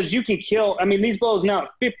 Because you can kill, these bows now at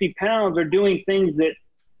 50 pounds are doing things that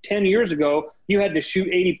 10 years ago, you had to shoot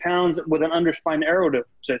 80 pounds with an underspine arrow to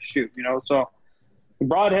shoot, so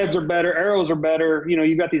broadheads are better, arrows are better.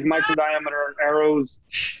 You've got these micro diameter arrows.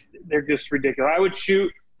 They're just ridiculous. I would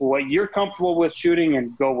shoot what you're comfortable with shooting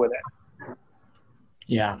and go with it.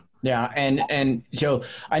 Yeah. Yeah. And so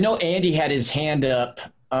I know Andy had his hand up.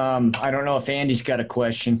 I don't know if Andy's got a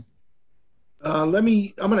question. I'm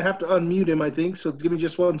going to have to unmute him, I think. So give me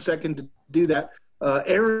just 1 second to do that.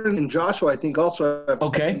 Aaron and Joshua, I think, also have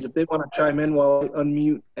questions if they want to chime in while I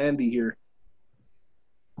unmute Andy here.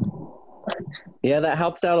 Yeah, that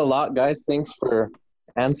helps out a lot, guys. Thanks for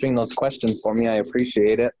answering those questions for me. I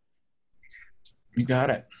appreciate it. You got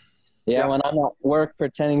it. Yeah, when I'm at work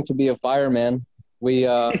pretending to be a fireman, we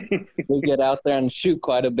get out there and shoot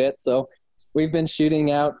quite a bit. So we've been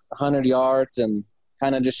shooting out 100 yards and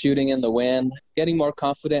kind of just shooting in the wind, getting more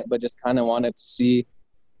confident, but just kind of wanted to see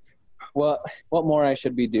what more I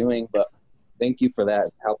should be doing. But thank you for that.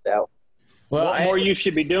 It helped out. Well, what more you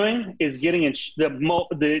should be doing is getting in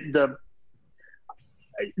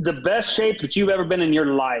the best shape that you've ever been in your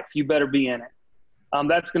life. You better be in it.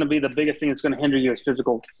 That's going to be the biggest thing that's going to hinder you is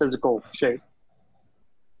physical shape.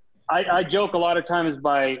 I joke a lot of times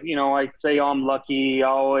by, I say, oh, I'm lucky.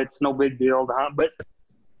 Oh, it's no big deal. But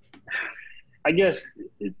I guess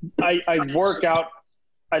I work out.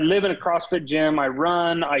 I live in a CrossFit gym. I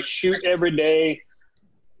run. I shoot every day.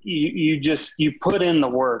 You put in the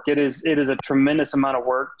work. It is a tremendous amount of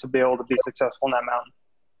work to be able to be successful in that mountain.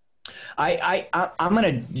 I'm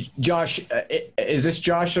gonna, Josh. Is this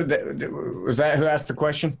Josh? Was that who asked the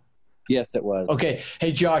question? Yes, it was. Okay.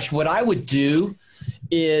 Hey, Josh. What I would do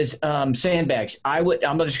is sandbags. I'm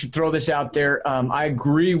just gonna throw this out there. I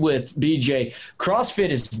agree with BJ. CrossFit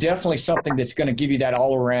is definitely something that's going to give you that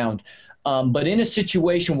all around. But in a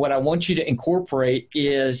situation, what I want you to incorporate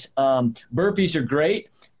is burpees are great.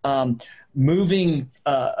 Moving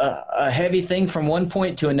a heavy thing from one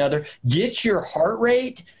point to another. Get your heart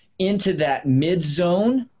rate into that mid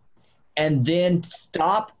zone and then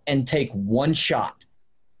stop and take one shot.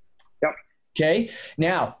 Yep. Okay.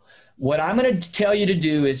 Now, what I'm going to tell you to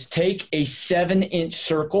do is take a 7-inch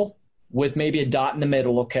circle with maybe a dot in the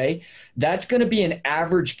middle. Okay. That's going to be an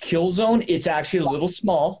average kill zone. It's actually a little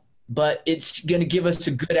small, but it's going to give us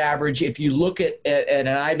a good average. If you look at an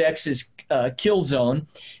IBEX's kill zone,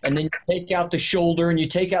 and then you take out the shoulder and you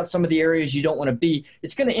take out some of the areas you don't want to be,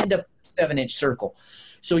 it's going to end up a 7-inch circle.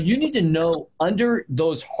 So you need to know under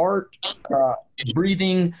those heart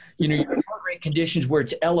breathing, your heart rate conditions where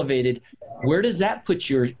it's elevated, where does that put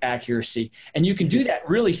your accuracy? And you can do that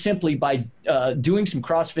really simply by doing some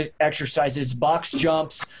CrossFit exercises, box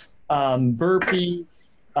jumps, burpee,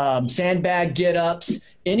 sandbag get-ups,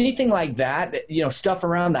 anything like that, stuff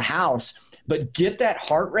around the house. But get that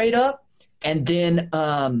heart rate up and then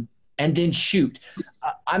shoot.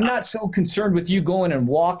 I'm not so concerned with you going and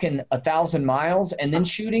walking 1,000 miles and then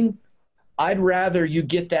shooting. I'd rather you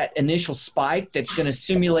get that initial spike that's going to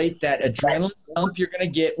simulate that adrenaline dump you're going to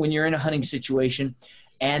get when you're in a hunting situation,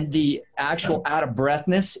 and the actual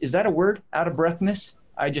out-of-breathness. Is that a word? Out-of-breathness?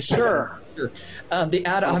 I just sure.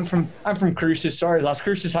 I'm from Cruces. Sorry, Las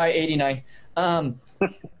Cruces High 89.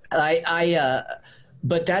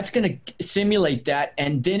 But that's going to simulate that,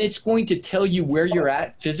 and then it's going to tell you where you're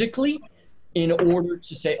at physically in order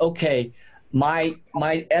to say, okay, my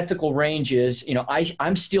ethical range is,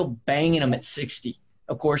 I'm still banging them at 60.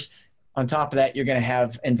 Of course, on top of that, you're going to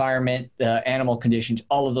have environment, animal conditions,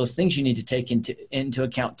 all of those things you need to take into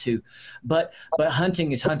account too. But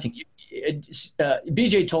hunting is hunting.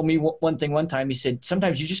 BJ told me one thing one time. He said,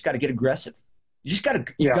 sometimes you just got to get aggressive. You got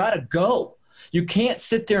to go. You can't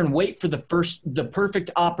sit there and wait for the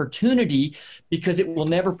perfect opportunity, because it will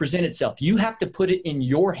never present itself. You have to put it in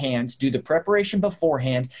your hands, do the preparation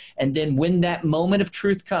beforehand, and then when that moment of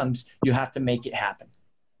truth comes, you have to make it happen.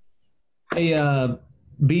 Hey,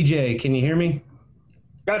 BJ, can you hear me?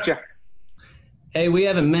 Gotcha. Hey, we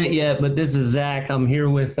haven't met yet, but this is Zach. I'm here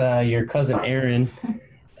with your cousin Aaron,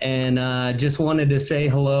 and just wanted to say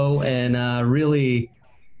hello and really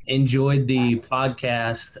enjoyed the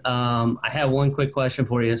podcast. I have one quick question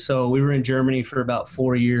for you. So we were in Germany for about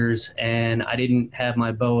 4 years, and I didn't have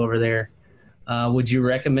my bow over there. Would you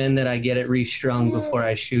recommend that I get it restrung before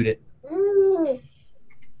I shoot it?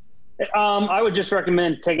 I would just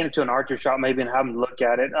recommend taking it to an archer shop maybe and have them look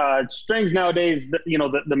at it. Strings nowadays,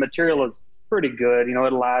 the material is pretty good.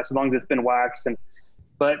 It'll last as long as it's been waxed.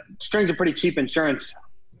 But strings are pretty cheap insurance.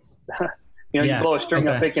 You blow a string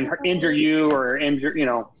up, it can injure you or injure,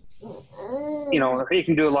 it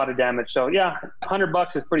can do a lot of damage. So yeah,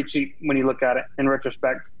 $100 is pretty cheap when you look at it in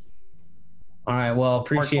retrospect. All right. Well,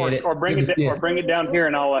 appreciate it. Or bring it down here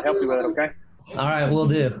and I'll help you with it. Okay. All right. We'll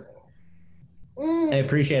do. Hey,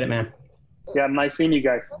 appreciate it, man. Yeah. Nice seeing you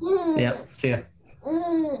guys. Yeah. See ya.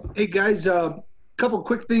 Hey guys, a couple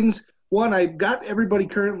quick things. One, I've got everybody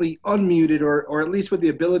currently unmuted or at least with the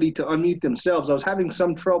ability to unmute themselves. I was having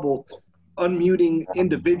some trouble unmuting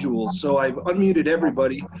individuals, so I've unmuted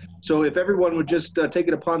everybody. So if everyone would just take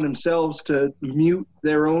it upon themselves to mute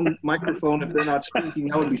their own microphone if they're not speaking,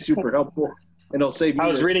 that would be super helpful. and it'll save me. I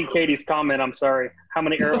was reading Katie's comment. I'm sorry. How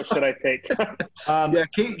many arrows should I take? Yeah,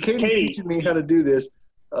 Katie's teaching me how to do this.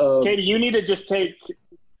 Katie, you need to just take.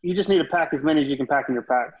 You just need to pack as many as you can pack in your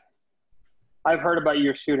pack. I've heard about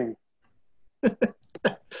your shooting.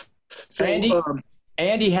 So, Andy I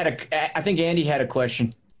think Andy had a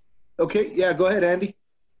question. Okay, yeah, go ahead, Andy.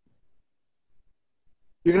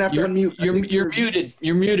 You're gonna have to unmute. You're muted.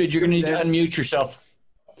 You're muted. You're gonna need to unmute yourself.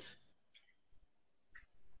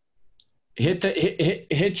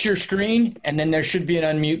 Hit your screen, and then there should be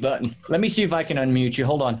an unmute button. Let me see if I can unmute you.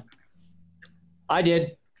 Hold on. I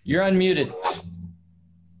did. You're unmuted.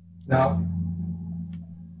 No.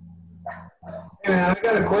 Hey man, I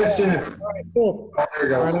got a question. All right, cool. Oh, there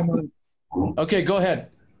you All right, go. I'm on. Okay, go ahead.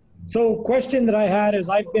 So question that I had is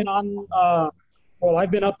I've been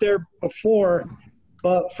I've been up there before,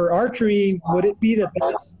 but for archery, would it be the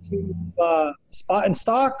best to spot and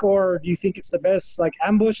stock, or do you think it's the best like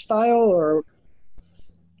ambush style, or?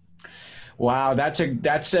 Wow, that's the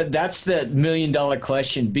 $1 million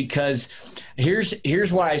question, because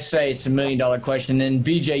here's why I say it's $1 million question. And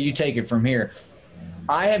BJ, you take it from here.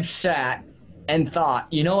 I have sat and thought,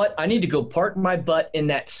 you know what? I need to go park my butt in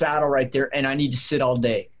that saddle right there, and I need to sit all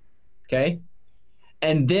day. Okay?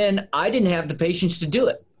 And then I didn't have the patience to do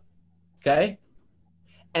it. Okay?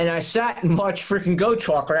 And I sat and watched freaking goats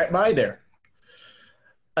walk right by there.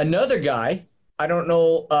 Another guy, I don't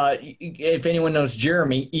know if anyone knows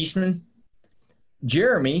Jeremy Eastman.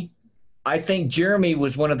 Jeremy, I think Jeremy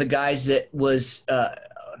was one of the guys that was,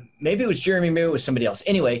 maybe it was Jeremy, maybe it was somebody else.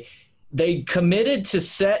 Anyway, they committed to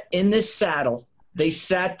set in this saddle. They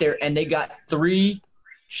sat there and they got 3.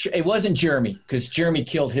 It wasn't Jeremy, because Jeremy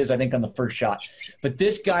killed his, I think, on the first shot. But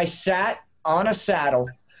this guy sat on a saddle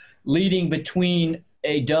leading between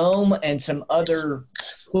a dome and some other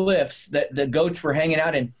cliffs that the goats were hanging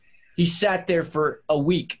out in. He sat there for a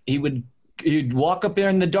week. He'd walk up there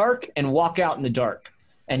in the dark and walk out in the dark.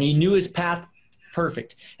 And he knew his path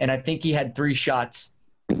perfect. And I think he had 3 shots.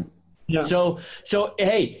 Yeah. So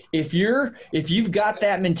hey, if you've got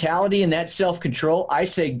that mentality and that self-control, I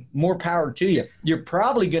say more power to you. You're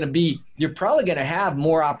probably going to have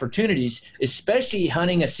more opportunities, especially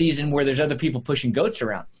hunting a season where there's other people pushing goats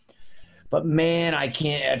around. But man, I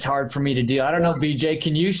can't. It's hard for me to do. I don't know, BJ.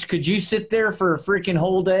 Could you sit there for a freaking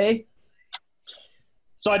whole day?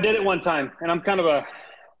 So I did it one time, and I'm kind of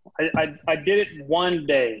I did it one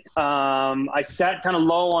day. I sat kind of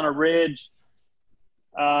low on a ridge.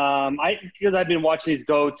 Because I've been watching these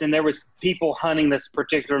goats, and there was people hunting this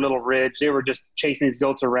particular little ridge. They were just chasing these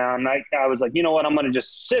goats around. I was like, you know what? I'm going to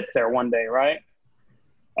just sit there one day, right?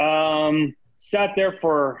 Sat there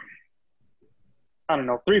for, I don't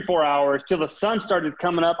know, 3-4 hours till the sun started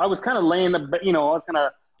coming up. I was kind of laying I was kind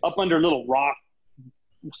of up under a little rock,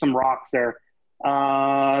 some rocks there.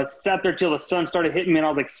 Sat there till the sun started hitting me, and I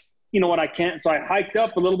was like, you know what? I can't. So I hiked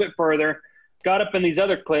up a little bit further, got up in these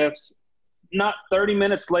other cliffs. Not 30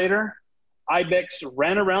 minutes later, ibex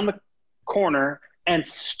ran around the corner and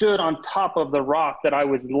stood on top of the rock that I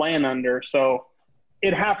was laying under. So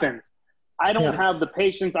it happens. I don't have the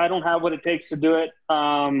patience. I don't have what it takes to do it.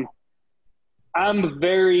 I'm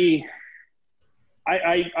very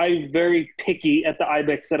picky at the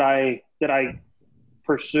ibex that I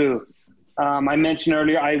pursue. I mentioned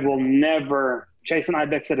earlier, I will never chase an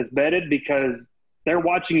ibex that is bedded, because they're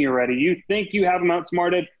watching you already. You think you have them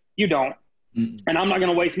outsmarted, you don't. Mm-mm. And I'm not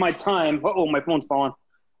going to waste my time. Uh-oh, my phone's falling.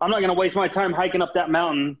 I'm not going to waste my time hiking up that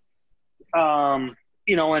mountain.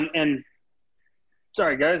 And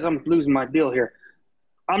sorry guys, I'm losing my deal here.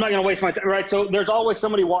 I'm not going to waste my time. Right. So there's always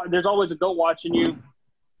there's always a goat watching you.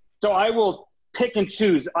 So I will pick and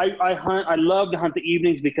choose. I love to hunt the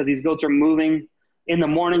evenings because these goats are moving. In the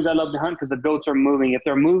mornings, I love to hunt because the goats are moving. If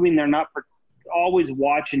they're moving, they're not always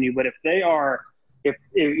watching you. But if they're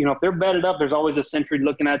bedded up, there's always a sentry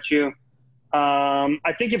looking at you.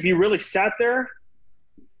 I think if you really sat there,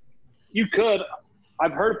 you could.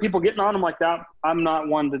 I've heard of people getting on them like that. I'm not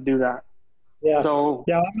one to do that. Yeah. So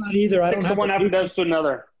I'm not either. I don't have one half does to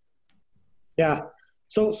another. Yeah.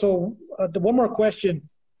 So one more question.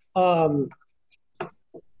 Actually,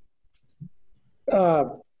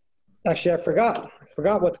 I forgot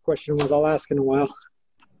what the question was. I'll ask in a while.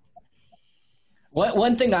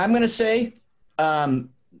 One thing I'm going to say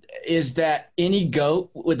is that any goat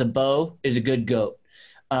with a bow is a good goat.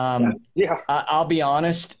 I'll be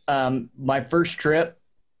honest. My first trip,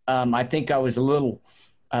 I think I was a little.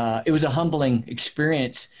 It was a humbling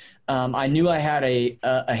experience. I knew I had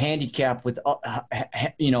a handicap with,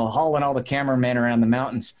 hauling all the cameramen around the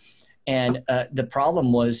mountains, and the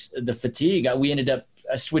problem was the fatigue. We ended up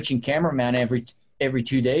switching cameraman every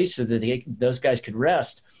 2 days so that those guys could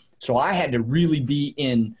rest. So I had to really be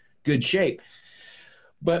in good shape.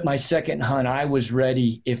 But my second hunt, I was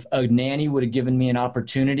ready. If a nanny would have given me an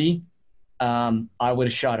opportunity, I would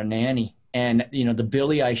have shot a nanny. And, the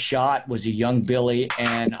billy I shot was a young billy,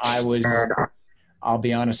 and I'll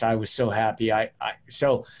be honest, I was so happy.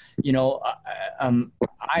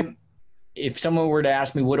 If someone were to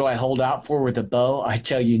ask me, what do I hold out for with a bow? I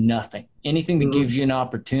tell you nothing. Anything that gives you an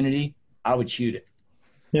opportunity, I would shoot it.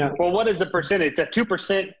 Yeah. Well, what is the percentage? It's a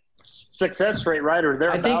 2% success rate, right?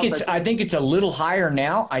 Or I think it's a little higher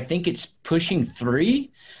now. I think it's pushing 3.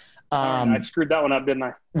 I screwed that one up, didn't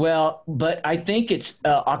I? Well, but I think it's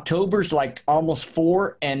October's like almost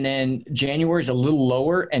 4, and then January's a little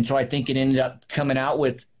lower, and so I think it ended up coming out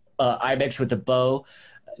with ibex with a bow,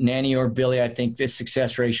 nanny or billy. I think this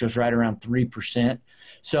success ratio is right around 3%.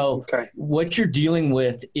 So what you're dealing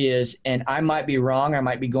with is, and I might be wrong, I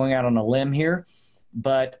might be going out on a limb here,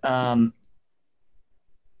 but I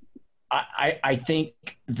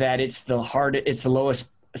think that it's the lowest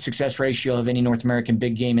success ratio of any North American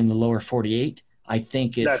big game in the lower 48. I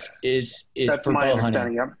think is for bow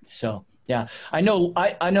hunting. Yep. So yeah, I know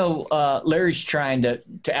Larry's trying to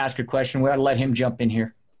ask a question. We ought to let him jump in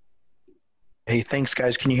here. Hey, thanks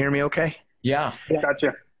guys. Can you hear me okay? Yeah.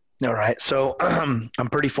 Gotcha. All right. So I'm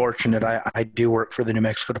pretty fortunate. I do work for the New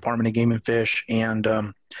Mexico Department of Game and Fish, and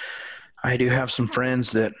I do have some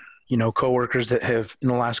friends that, coworkers that have in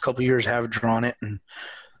the last couple of years have drawn it. And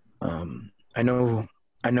I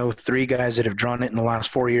know 3 guys that have drawn it in the last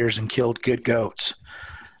 4 years and killed good goats.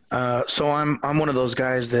 So I'm one of those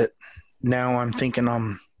guys that now I'm thinking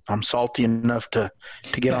I'm salty enough to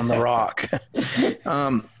get on the rock.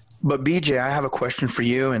 But BJ, I have a question for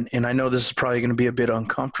you, and I know this is probably going to be a bit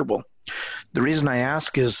uncomfortable. The reason I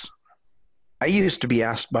ask is I used to be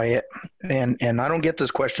asked by it, and I don't get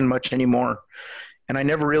this question much anymore, and I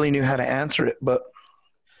never really knew how to answer it. But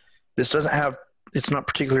this it's not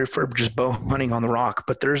particularly for just bow hunting on the rock,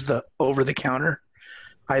 but there's the over-the-counter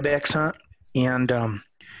ibex hunt, and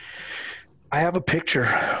I have a picture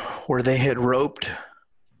where they had roped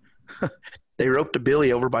a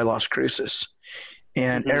billy over by Las Cruces.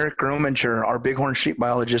 And Eric Rominger, our bighorn sheep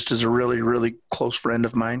biologist, is a really, really close friend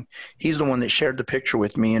of mine. He's the one that shared the picture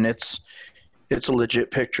with me, and it's a legit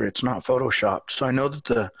picture. It's not photoshopped. So I know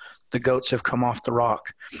that the goats have come off the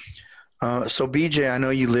rock. So BJ, I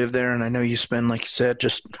know you live there, and I know you spend, like you said,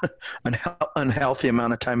 just an unhealthy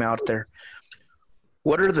amount of time out there.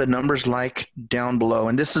 What are the numbers like down below?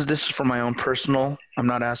 And this is for my own personal. I'm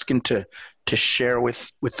not asking to share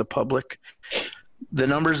with the public. The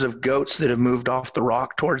numbers of goats that have moved off the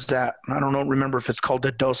rock towards that, I don't remember if it's called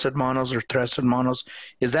the Dos Hermanos or Tres Hermanos.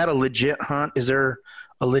 Is that a legit hunt? Is there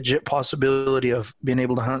a legit possibility of being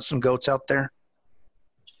able to hunt some goats out there?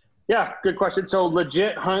 Yeah, good question. So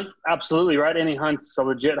legit hunt, absolutely, right? Any hunt's a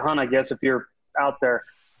legit hunt, I guess, if you're out there.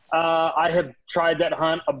 I have tried that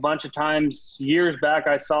hunt a bunch of times. Years back,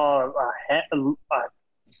 I saw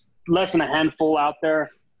less than a handful out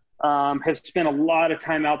there. Have spent a lot of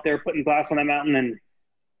time out there putting glass on that mountain, and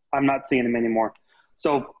I'm not seeing them anymore.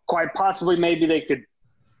 So quite possibly maybe they could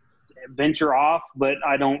venture off, but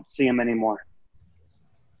I don't see them anymore.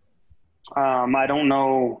 I don't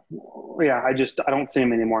know. Yeah, I don't see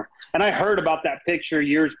them anymore. And I heard about that picture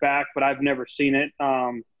years back, but I've never seen it.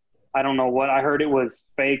 I don't know what. I heard it was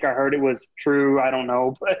fake. I heard it was true. I don't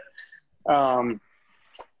know. But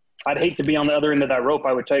I'd hate to be on the other end of that rope.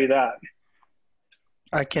 I would tell you that.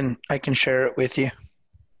 I can share it with you.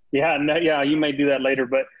 Yeah, no, yeah, you may do that later,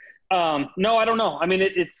 but no, I don't know. I mean,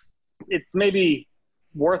 it's maybe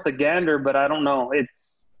worth a gander, but I don't know.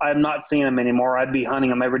 I'm not seeing them anymore. I'd be hunting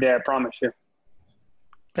them every day, I promise you.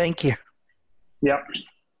 Thank you. Yep.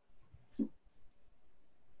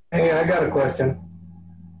 Hey, I got a question.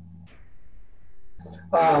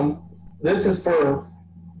 This is for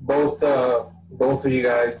both of you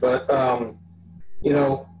guys, but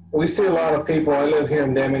we see a lot of people. I live here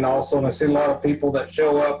in Deming also, and I see a lot of people that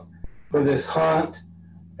show up for this hunt,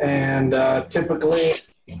 and typically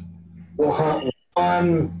we'll hunt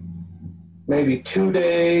 1, maybe 2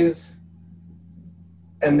 days,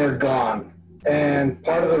 and they're gone. And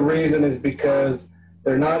part of the reason is because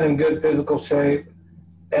they're not in good physical shape,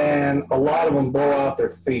 and a lot of them blow out their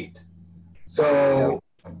feet. So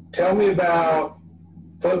tell me about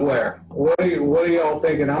footwear. What are y'all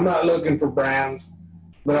thinking? I'm not looking for brands,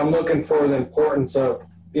 but I'm looking for the importance of,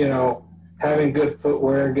 having good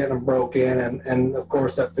footwear, getting them broke in, and of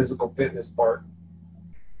course that physical fitness part.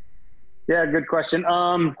 Yeah, good question.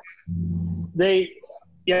 I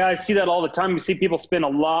see that all the time. You see people spend a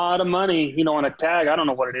lot of money, on a tag. I don't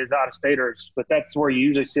know what it is, out of staters, but that's where you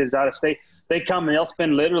usually see is out of state. They come and they'll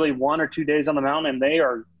spend literally 1 or 2 days on the mountain, and they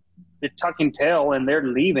are tucking tail and they're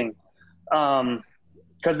leaving.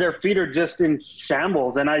 Because their feet are just in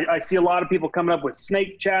shambles. And I see a lot of people coming up with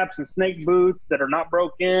snake chaps and snake boots that are not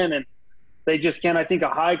broken, and they just can't. I think a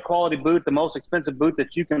high-quality boot, the most expensive boot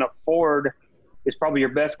that you can afford, is probably your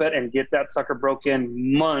best bet, and get that sucker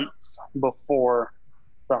broken months before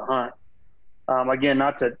the hunt. Again,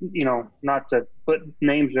 not to put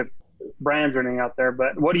names of brands or anything out there,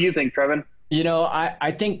 but what do you think, Trevin? You know,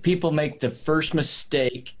 I think people make the first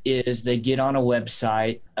mistake is they get on a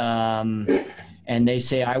website and they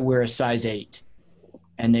say, I wear a size 8.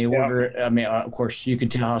 And they order, I mean, of course, you can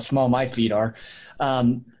tell how small my feet are.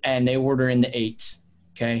 And they order in the 8s,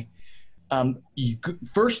 okay?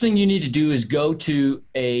 First thing you need to do is go to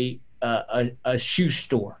a shoe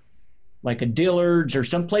store, like a Dillard's or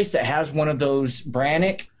someplace that has one of those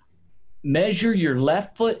Brannock. Measure your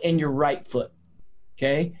left foot and your right foot,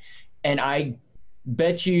 okay? And I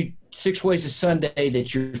bet you 6 ways to Sunday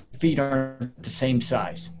that your feet aren't the same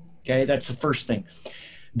size. Okay, that's the first thing.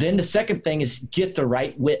 Then the second thing is get the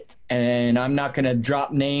right width. And I'm not going to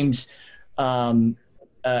drop names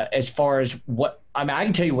as far as what – I mean, I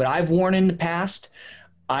can tell you what I've worn in the past.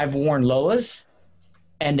 I've worn Loas,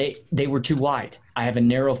 and they were too wide. I have a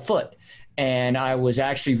narrow foot. And I was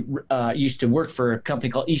actually used to work for a company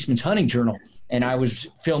called Eastman's Hunting Journal, and I was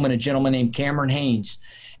filming a gentleman named Cameron Haynes.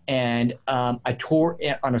 And I tore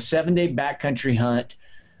on a 7-day backcountry hunt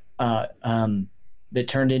that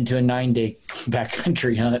turned into a 9-day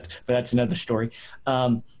backcountry hunt, but that's another story.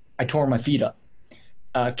 I tore my feet up.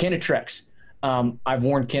 Kenetrex. I've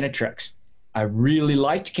worn Kenetrex. I really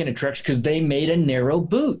liked Kenetrex because they made a narrow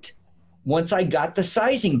boot once I got the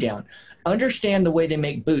sizing down. Understand the way they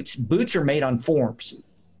make boots. Boots are made on forms,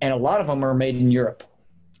 and a lot of them are made in Europe.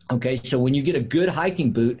 Okay, so when you get a good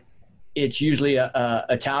hiking boot, it's usually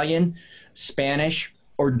Italian, Spanish,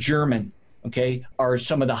 or German, okay, are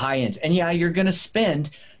some of the high ends. And yeah, you're going to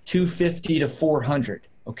spend $250 to $400,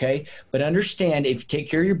 okay? But understand, if you take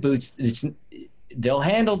care of your boots, they'll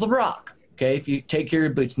handle the rock, okay, if you take care of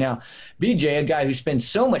your boots. Now, BJ, a guy who spends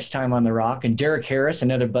so much time on the rock, and Derek Harris,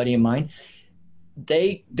 another buddy of mine,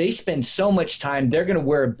 they spend so much time, they're going to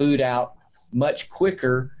wear a boot out much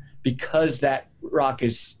quicker because that rock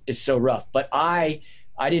is so rough. But I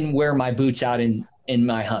didn't wear my boots out in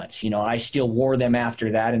my hunts. You know, I still wore them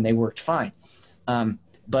after that, and they worked fine.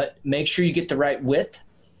 But make sure you get the right width.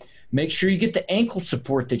 Make sure you get the ankle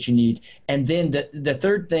support that you need. And then the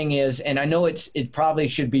third thing is, and I know it probably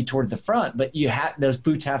should be toward the front, but those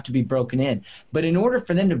boots have to be broken in. But in order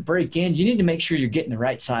for them to break in, you need to make sure you're getting the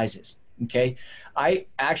right sizes. Okay, I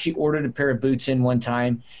actually ordered a pair of boots in one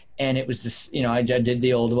time, and it was this, you know, I did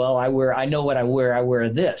the old, well, I know what I wear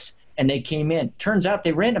this. And they came in. Turns out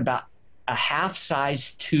they ran about a half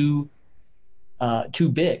size too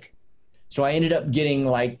big. So I ended up getting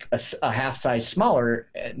like a half size smaller.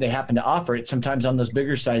 They happen to offer it. Sometimes on those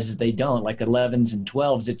bigger sizes, they don't. Like 11s and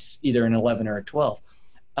 12s, it's either an 11 or a 12.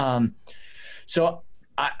 So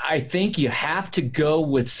I think you have to go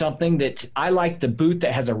with something that – I like the boot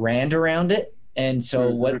that has a rand around it. And so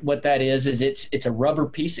what that is it's a rubber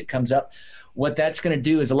piece that comes up. What that's going to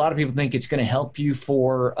do is, a lot of people think it's going to help you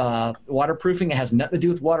for waterproofing. It has nothing to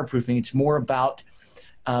do with waterproofing. It's more about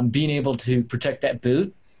being able to protect that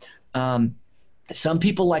boot. Some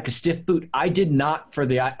people like a stiff boot. I did not for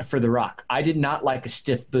the rock. I did not like a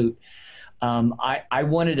stiff boot. I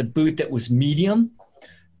wanted a boot that was medium.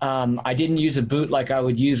 I didn't use a boot like I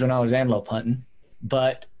would use when I was antelope hunting,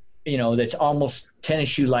 but you know, that's almost tennis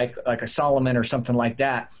shoe like a Solomon or something like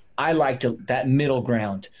that. I liked that middle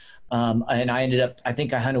ground. And I ended up, I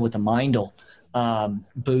think I hunted with a Meindl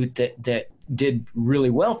boot that did really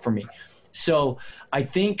well for me. So I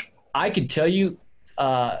think I could tell you,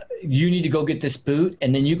 you need to go get this boot,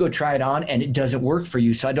 and then you go try it on, and it doesn't work for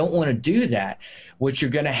you. So I don't want to do that. What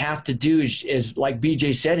you're going to have to do is like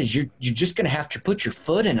BJ said, is you're just going to have to put your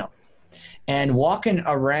foot in them. And walking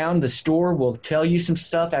around the store will tell you some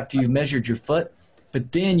stuff after you've measured your foot,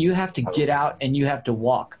 but then you have to get out and you have to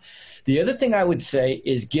walk. The other thing I would say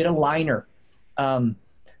is get a liner.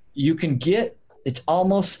 You can get, it's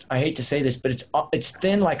almost, I hate to say this, but it's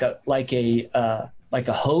thin like a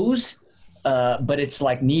hose, but it's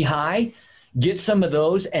like knee high. Get some of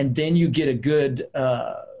those, and then you get a good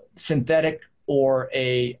synthetic or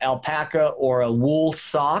a alpaca or a wool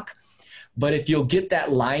sock. But if you'll get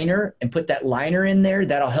that liner and put that liner in there,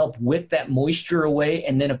 that'll help whip that moisture away.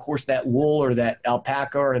 And then, of course, that wool or that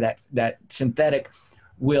alpaca or that synthetic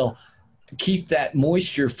will keep that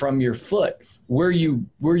moisture from your foot. Where you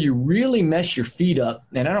really mess your feet up,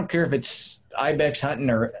 and I don't care if it's ibex hunting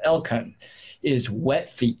or elk hunting, is wet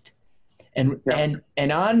feet. And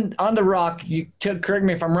on the rock, correct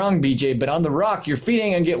me if I'm wrong, BJ, but on the rock, your feet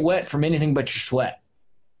ain't gonna get wet from anything but your sweat.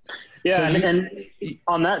 Yeah, so and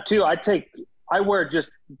on that too, I wear just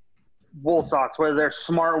wool socks, whether they're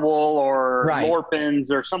Smart Wool or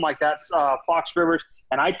Lorpins or something like that, Fox Rivers,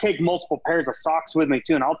 and I take multiple pairs of socks with me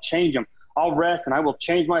too, and I'll change them. I'll rest, and I will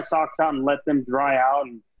change my socks out and let them dry out,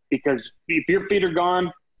 and because if your feet are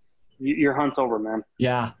gone, your hunt's over, man.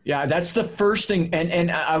 Yeah, that's the first thing.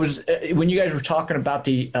 And I was when you guys were talking about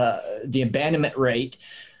the abandonment rate,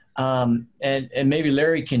 and maybe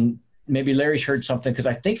Larry's heard something, because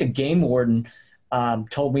I think a game warden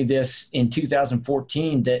told me this in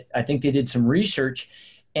 2014 that I think they did some research,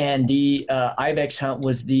 and the ibex hunt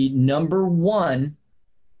was the number one,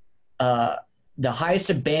 the highest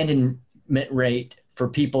abandonment rate for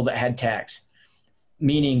people that had tags,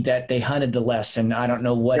 meaning that they hunted the less. And I don't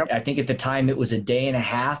know what, I think at the time it was a day and a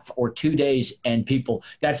half or 2 days, and people,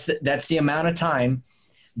 that's the amount of time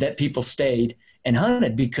that people stayed and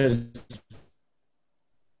hunted, because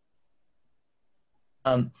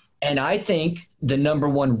and I think the number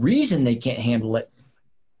one reason they can't handle it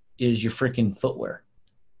is your freaking footwear.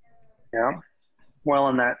 Yeah. Well,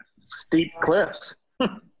 on that steep cliffs.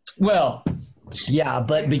 Well, yeah,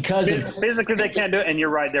 but because physically they can't do it, and you're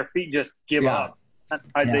right, their feet just give up.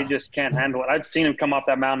 They just can't handle it. I've seen them come off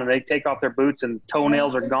that mountain, and they take off their boots and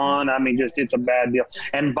toenails are gone. I mean, just it's a bad deal.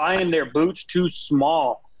 And buying their boots too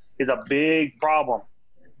small is a big problem.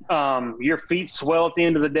 Your feet swell at the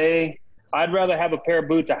end of the day. I'd rather have a pair of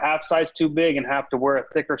boots a half size too big and have to wear a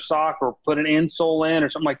thicker sock or put an insole in or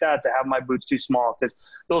something like that to have my boots too small, because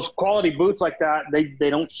those quality boots like that, they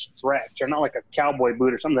don't stretch. They're not like a cowboy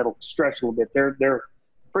boot or something that'll stretch a little bit. They're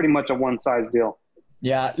pretty much a one size deal.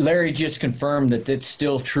 Yeah, Larry just confirmed that it's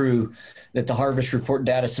still true, that the Harvest Report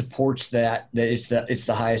data supports that it's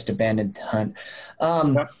the highest abandoned hunt.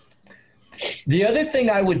 The other thing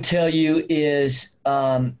I would tell you is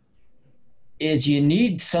you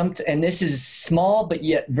need something, and this is small but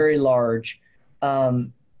yet very large.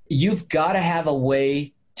 You've got to have a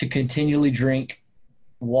way to continually drink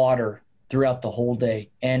water throughout the whole day.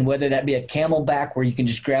 And whether that be a Camelback where you can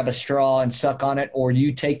just grab a straw and suck on it, or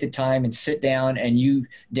you take the time and sit down and you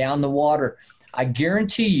down the water, I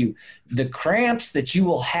guarantee you the cramps that you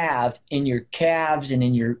will have in your calves and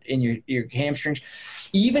in your hamstrings,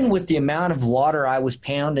 even with the amount of water I was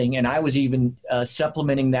pounding, and I was even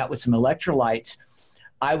supplementing that with some electrolytes,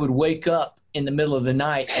 I would wake up in the middle of the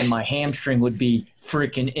night and my hamstring would be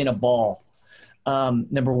freaking in a ball.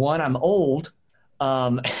 Number one, I'm old,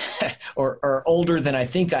 or older than I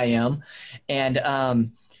think I am.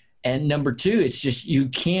 And number two, it's just, you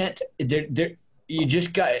can't, you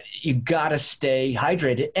got to stay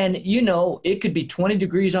hydrated. And it could be 20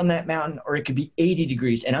 degrees on that mountain, or it could be 80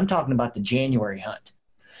 degrees. And I'm talking about the January hunt.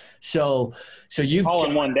 So you've all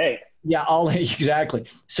in one day. Yeah, exactly.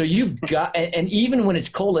 So you've got, and even when it's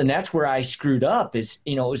cold, and that's where I screwed up is,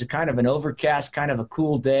 it was a kind of an overcast, kind of a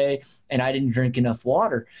cool day, and I didn't drink enough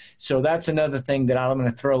water. So that's another thing that I'm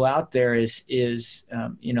going to throw out there is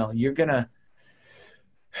you got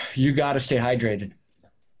to stay hydrated.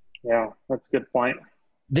 Yeah, that's a good point.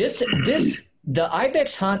 The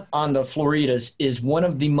ibex hunt on the Floridas is one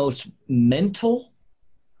of the most mental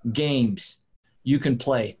games you can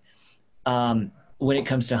play when it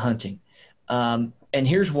comes to hunting. And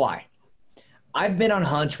here's why. I've been on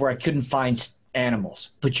hunts where I couldn't find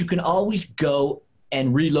animals, but you can always go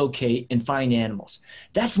and relocate and find animals.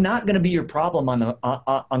 That's not going to be your problem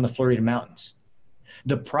on the Florida mountains.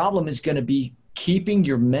 The problem is going to be keeping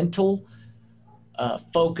your mental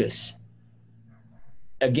focus,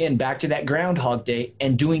 again, back to that Groundhog Day,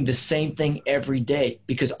 and doing the same thing every day,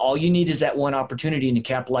 because all you need is that one opportunity and to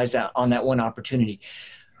capitalize on that one opportunity.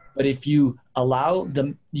 But if you allow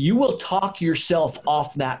them, you will talk yourself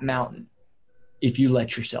off that mountain if you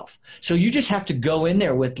let yourself. So you just have to go in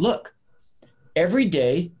there with, look, every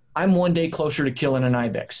day I'm one day closer to killing an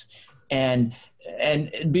ibex. And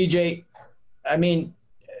BJ, I mean,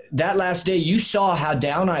 that last day you saw how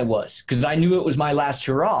down I was, because I knew it was my last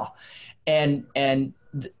hurrah. And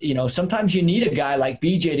sometimes you need a guy like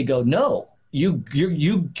BJ to go, no, you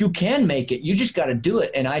can make it. You just got to do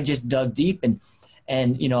it. And I just dug deep, and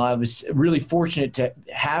I was really fortunate to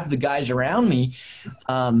have the guys around me,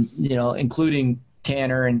 including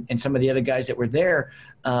Tanner and some of the other guys that were there,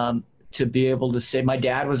 to be able to say, my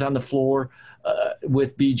dad was on the floor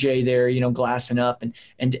with BJ there, glassing up.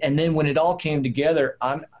 And then when it all came together,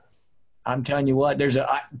 I'm telling you what, there's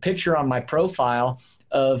a picture on my profile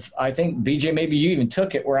of, I think BJ, maybe you even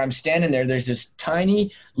took it, where I'm standing there. There's this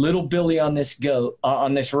tiny little Billy on this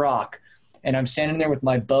on this rock. And I'm standing there with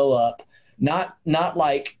my bow up, not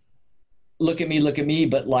like look at me,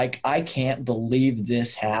 but like, I can't believe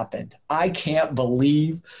this happened. I can't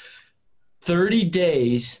believe 30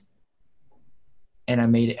 days and I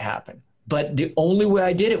made it happen. But the only way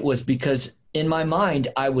I did it was because in my mind,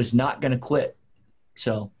 I was not going to quit.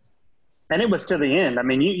 So. And it was to the end. I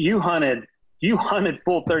mean, you hunted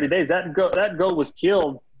full 30 days. That goat was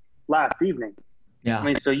killed last evening. Yeah. I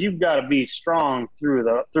mean, so you've got to be strong through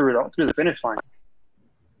the finish line.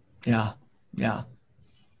 Yeah. Yeah.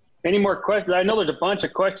 Any more questions? I know there's a bunch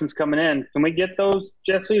of questions coming in. Can we get those,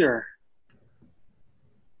 Jesse, or?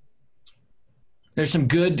 There's some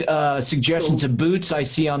good suggestions of boots I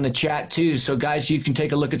see on the chat too. So guys, you can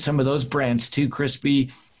take a look at some of those brands too.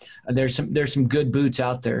 Crispy. There's some good boots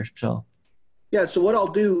out there. So. Yeah. So what I'll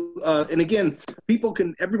do, and again,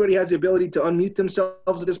 everybody has the ability to unmute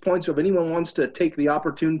themselves at this point. So if anyone wants to take the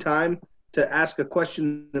opportune time to ask a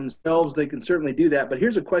question themselves, they can certainly do that. But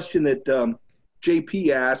here's a question that JP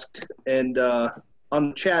asked, and on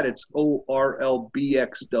the chat it's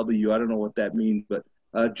ORLBXW. I don't know what that means, but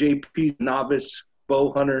JP, novice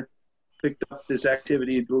bow hunter, picked up this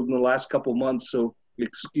activity in the last couple months, so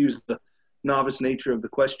excuse the novice nature of the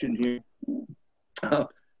question here.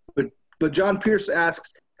 But John Pierce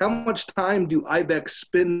asks, how much time do ibex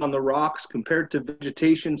spend on the rocks compared to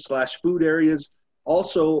vegetation/food areas?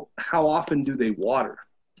 Also, how often do they water?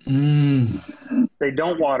 They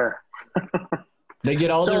don't water. They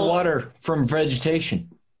get all their water from vegetation.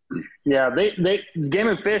 Yeah, they Game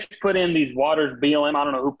and Fish put in these waters, BLM. I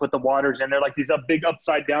don't know who put the waters in. They're like these big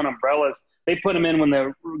upside down umbrellas. They put them in when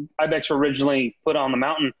the ibex were originally put on the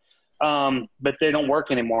mountain, but they don't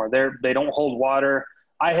work anymore. They don't hold water.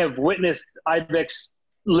 I have witnessed ibex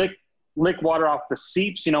lick water off the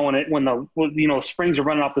seeps. When the springs are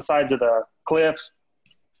running off the sides of the cliffs,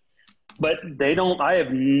 but they don't. I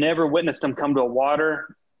have never witnessed them come to a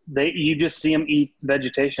water. You just see them eat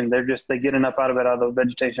vegetation. They get enough out of the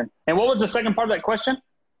vegetation. And what was the second part of that question?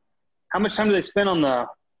 How much time do they spend on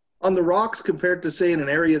the rocks compared to, say, in an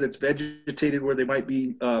area that's vegetated where they might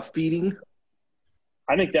be feeding?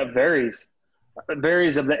 I think that varies. It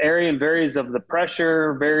varies of the area and varies of the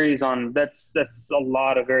pressure, varies on, that's a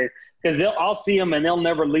lot of because I'll see them and they'll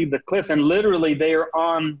never leave the cliffs, and literally they are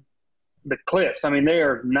on the cliffs. I mean, they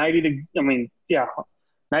are 90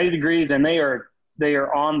 degrees, and they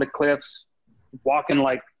are on the cliffs walking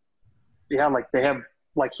like they have,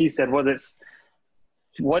 like he said,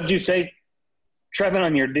 what'd you say, Trevin,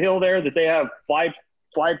 on your deal there, that they have fly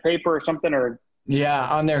paper or something, or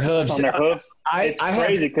on their hooves. It's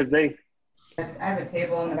crazy because I have a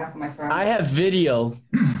table in the back of my truck. I have video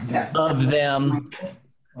of them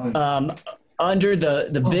under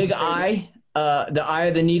the big eye, the eye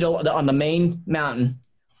of the needle on the main mountain.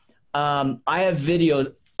 I have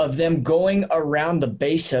video of them going around the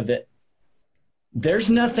base of it. There's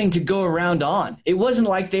nothing to go around on. It wasn't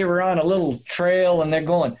like they were on a little trail and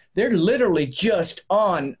they're literally just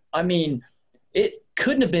on. I mean, it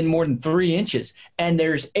couldn't have been more than 3 inches. And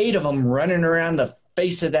there's 8 of them running around the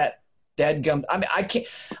face of that dadgum. I mean,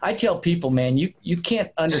 I tell people, man, you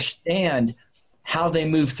can't understand how they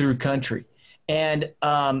move through country. And,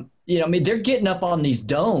 they're getting up on these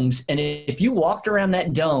domes, and if you walked around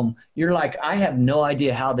that dome, you're like, I have no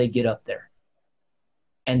idea how they get up there.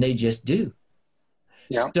 And they just do.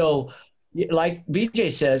 Yeah. So, like BJ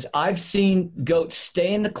says, I've seen goats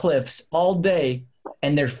stay in the cliffs all day,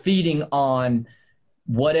 and they're feeding on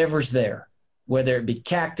whatever's there, whether it be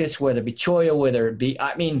cactus, whether it be cholla, whether it be,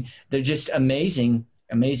 they're just amazing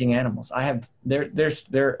animals.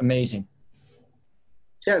 They're amazing.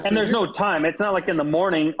 Yes, and there's no time. It's not like in the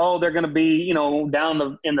morning, they're going to be,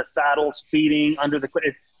 down in the saddles feeding under the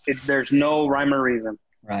cliff. There's no rhyme or reason.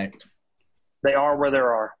 Right. They are where they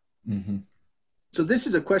are. Mm-hmm. So this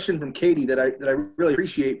is a question from Katie that I really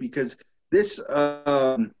appreciate, because this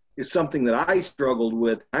is something that I struggled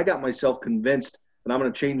with. I got myself convinced that I'm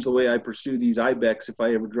going to change the way I pursue these ibex if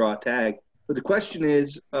I ever draw a tag. But the question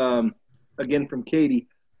is, again from Katie,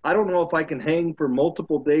 I don't know if I can hang for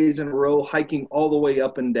multiple days in a row hiking all the way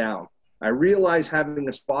up and down. I realize having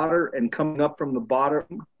a spotter and coming up from the bottom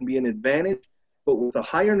can be an advantage, but with a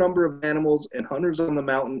higher number of animals and hunters on the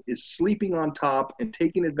mountain, is sleeping on top and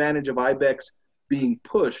taking advantage of ibex being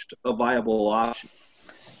pushed a viable option?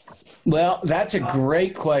 Well, that's a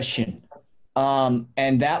great question.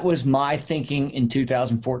 And that was my thinking in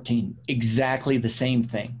 2014, exactly the same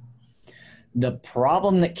thing. The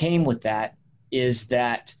problem that came with that is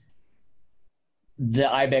that the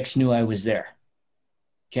ibex knew I was there.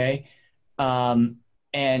 Okay.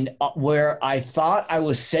 And where I thought I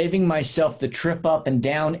was saving myself the trip up and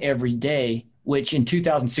down every day, which in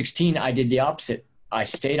 2016, I did the opposite. I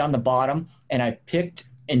stayed on the bottom and I picked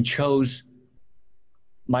and chose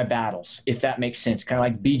my battles, if that makes sense. Kind of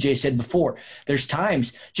like BJ said before, there's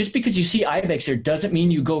times just because you see ibex there doesn't mean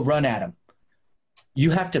you go run at them. You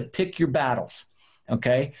have to pick your battles.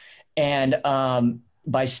 Okay. And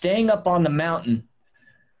by staying up on the mountain,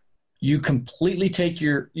 you completely take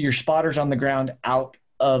your spotters on the ground out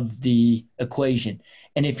of the equation.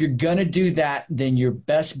 And if you're going to do that, then your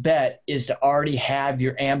best bet is to already have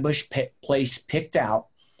your ambush place picked out,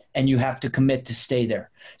 and you have to commit to stay there.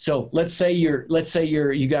 So let's say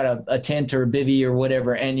you got a tent or a bivvy or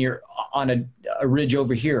whatever, and you're on a ridge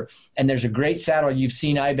over here, and there's a great saddle. You've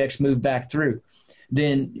seen ibex move back through.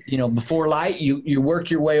 Then, before light, you work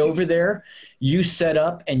your way over there, you set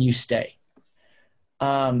up and you stay.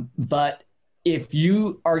 But if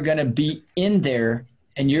you are going to be in there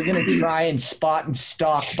and you're going to try and spot and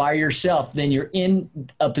stalk by yourself, then you're in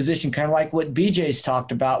a position kind of like what BJ's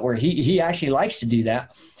talked about, where he actually likes to do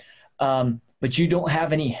that. But you don't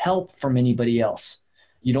have any help from anybody else.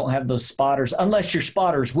 You don't have those spotters unless your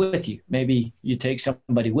spotter's with you. Maybe you take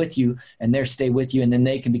somebody with you and they stay with you, and then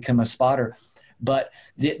they can become a spotter. But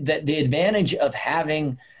the advantage of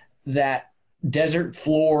having that desert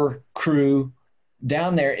floor crew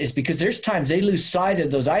down there is because there's times they lose sight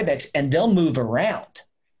of those ibex and they'll move around.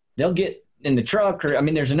 They'll get in the truck, or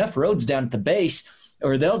there's enough roads down at the base,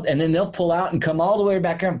 and then they'll pull out and come all the way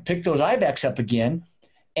back up and pick those ibex up again,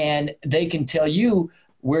 and they can tell you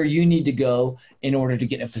where you need to go in order to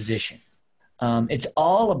get in a position. It's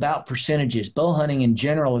all about percentages. Bow hunting in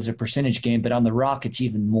general is a percentage game, but on the rock it's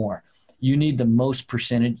even more. You need the most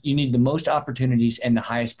percentage. You need the most opportunities and the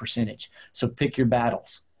highest percentage. So pick your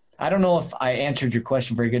battles. I don't know if I answered your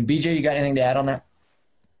question very good. BJ, you got anything to add on that?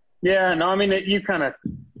 Yeah, no, I mean,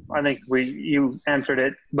 I think you answered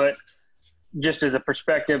it, but just as a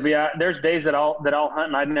perspective, yeah, there's days that I'll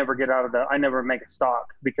hunt and I never make a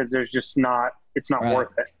stock because there's just it's not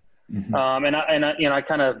worth it. Mm-hmm. And I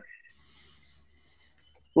kind of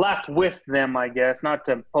laughed with them, I guess, not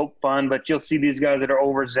to poke fun, but you'll see these guys that are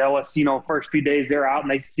overzealous, first few days they're out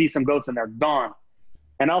and they see some goats and they're gone.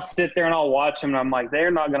 And I'll sit there and I'll watch them and I'm like,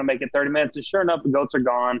 they're not going to make it 30 minutes. And sure enough, the goats are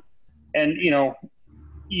gone. And,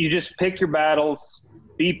 you just pick your battles,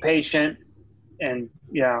 be patient. And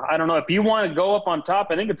yeah, I don't know, if you want to go up on top,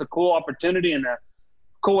 I think it's a cool opportunity and a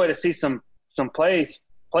cool way to see some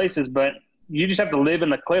places, but you just have to live in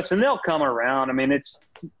the cliffs and they'll come around. I mean,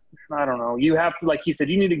 I don't know. You have to, like he said,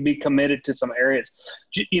 you need to be committed to some areas,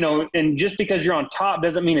 and just because you're on top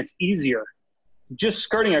doesn't mean it's easier. Just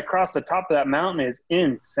skirting across the top of that mountain is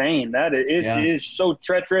insane. It is so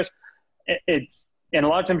treacherous. And a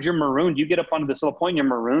lot of times you're marooned. You get up onto this little point, you're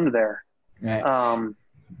marooned there. Right.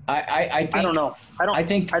 I don't know. I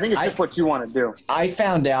think it's just what you want to do. I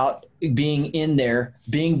found out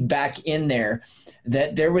being back in there,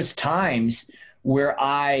 that there was times where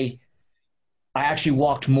I actually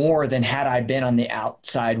walked more than had I been on the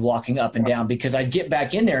outside walking up and down, because I'd get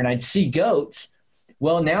back in there and I'd see goats.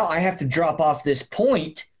 Well, now I have to drop off this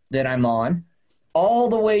point that I'm on all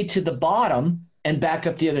the way to the bottom and back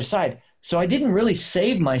up the other side. So I didn't really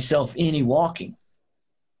save myself any walking.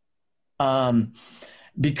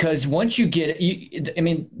 Because once you get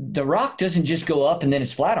the rock doesn't just go up and then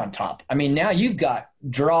it's flat on top. I mean, now you've got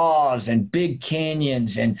draws and big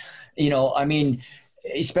canyons and,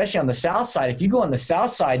 especially on the south side. If you go on the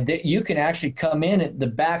south side, you can actually come in at the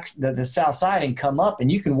back, the south side, and come up,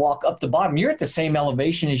 and you can walk up the bottom. You're at the same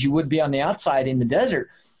elevation as you would be on the outside in the desert.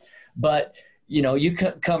 But, you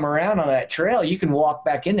can come around on that trail, you can walk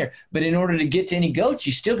back in there. But in order to get to any goats,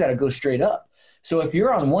 you still got to go straight up. So if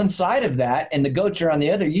you're on one side of that and the goats are on the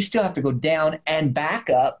other, you still have to go down and back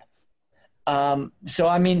up. I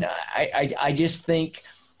just think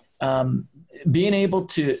being able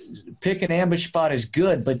to pick an ambush spot is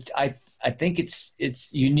good, but I think it's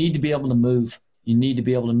you need to be able to move. You need to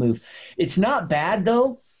be able to move. It's not bad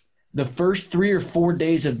though, the first 3 or 4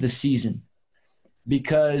 days of the season,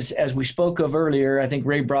 because as we spoke of earlier, I think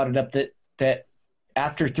Ray brought it up that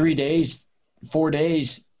after 4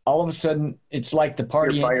 days, all of a sudden it's like the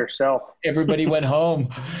party. You're by yourself. Everybody went home.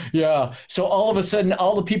 Yeah. So all of a sudden,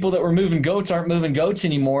 all the people that were moving goats aren't moving goats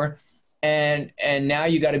anymore. And now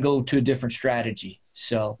you got to go to a different strategy.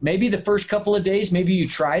 So maybe the first couple of days, maybe you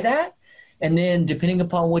try that. And then depending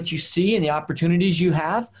upon what you see and the opportunities you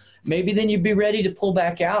have, maybe then you'd be ready to pull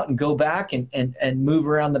back out and go back and move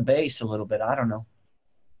around the base a little bit. I don't know.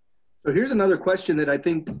 So here's another question that I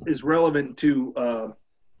think is relevant to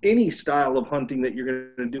any style of hunting that you're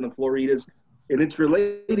going to do in the Floridas, and it's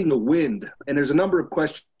relating to wind. And there's a number of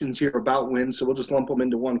questions here about wind, so we'll just lump them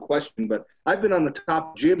into one question. But I've been on the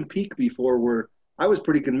top Jim Peak before where I was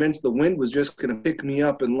pretty convinced the wind was just going to pick me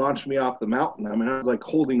up and launch me off the mountain. I mean, I was like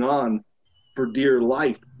holding on for dear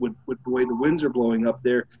life with the way the winds are blowing up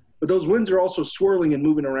there. But those winds are also swirling and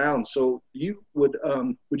moving around. So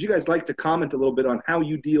would you guys like to comment a little bit on how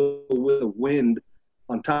you deal with the wind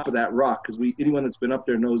on top of that rock? Because anyone that's been up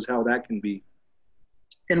there knows how that can be.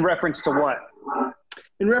 In reference to what?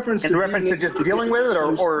 In reference to just dealing with it,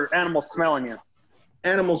 or animals smelling you?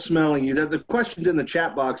 Animals smelling you. The question's in the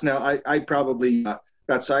chat box. Now, I probably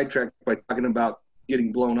got sidetracked by talking about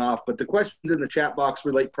getting blown off, but the questions in the chat box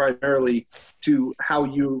relate primarily to how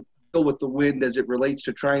you deal with the wind as it relates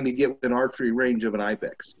to trying to get within archery range of an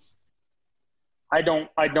ibex. I don't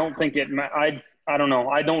think it. I don't know.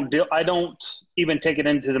 I don't even take it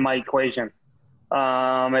into my equation.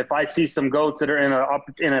 If I see some goats that are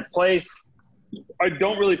in a place, I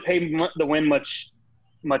don't really pay the wind much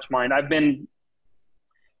mind.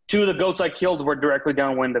 Two of the goats I killed were directly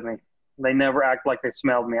downwind of me. They never act like they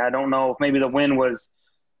smelled me. I don't know if maybe the wind was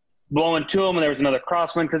blowing to them and there was another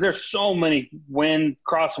crosswind, because there's so many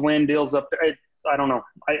crosswind deals up there. I don't know.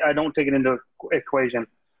 I don't take it into equation.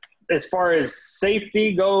 As far as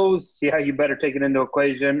safety goes, yeah, you better take it into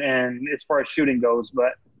equation. And as far as shooting goes,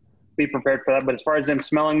 but be prepared for that. But as far as them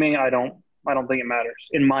smelling me, I don't think it matters,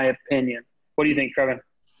 in my opinion. What do you think, Trevin?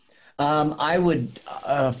 I would,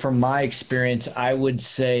 from my experience, I would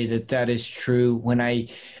say that is true. When I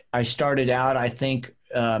started out, I think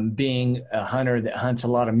being a hunter that hunts a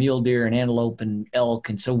lot of mule deer and antelope and elk,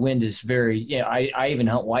 and so wind is very, I even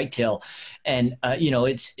hunt whitetail, and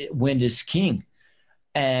wind is king.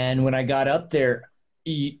 And when I got up there,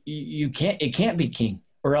 it can't be king,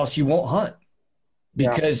 or else you won't hunt,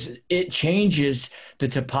 because it changes. The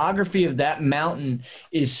topography of that mountain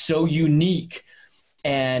is so unique.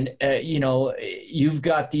 And, you've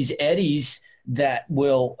got these eddies that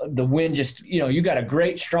the wind just, you got a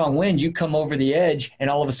great strong wind. You come over the edge and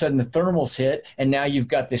all of a sudden the thermals hit, and now you've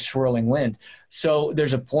got this swirling wind. So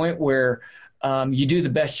there's a point where you do the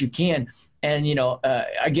best you can. And,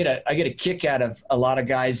 I get a kick out of a lot of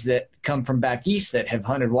guys that come from back east that have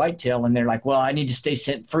hunted whitetail, and they're like, well, I need to stay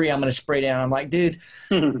scent free. I'm going to spray down. I'm like, dude,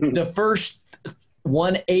 the first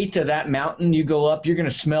 1/8 of that mountain you go up, you're going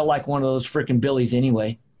to smell like one of those freaking billies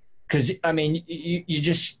anyway. Because, I mean,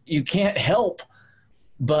 you can't help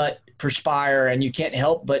but perspire, and you can't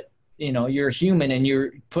help but, you're a human and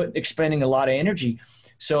you're expending a lot of energy.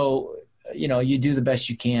 So, you do the best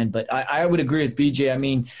you can. But I would agree with BJ. I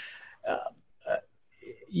mean,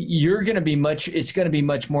 it's going to be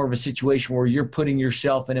much more of a situation where you're putting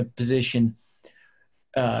yourself in a position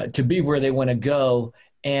to be where they want to go.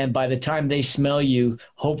 And by the time they smell you,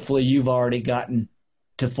 hopefully you've already gotten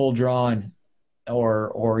to full drawn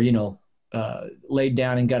or laid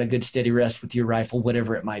down and got a good steady rest with your rifle,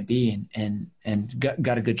 whatever it might be, and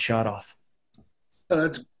got a good shot off.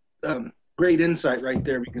 That's great insight right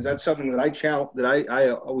there, because that's something that I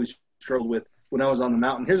always struggled with when I was on the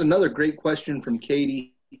mountain. Here's another great question from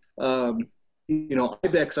Katie.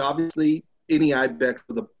 Ibex, obviously, any ibex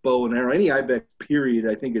with a bow and arrow, any ibex period,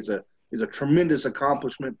 I think is a tremendous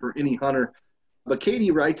accomplishment for any hunter. But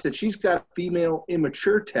Katie writes that she's got a female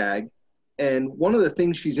immature tag, and one of the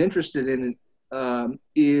things she's interested in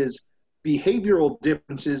is behavioral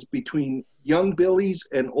differences between young billies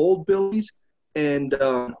and old billies. And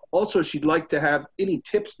also she'd like to have any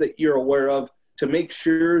tips that you're aware of to make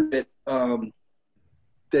sure that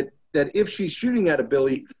that if she's shooting at a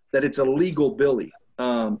billy, that it's a legal billy.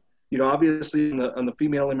 Obviously on the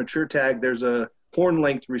female immature tag, there's a horn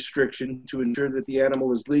length restriction to ensure that the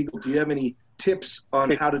animal is legal. Do you have any tips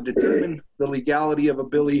on how to determine the legality of a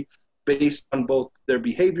billy based on both their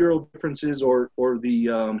behavioral differences or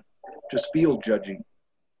the just field judging?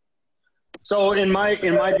 So in my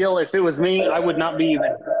deal, if it was me, I would not be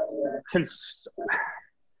even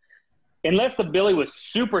unless the billy was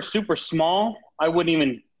super, super small, I wouldn't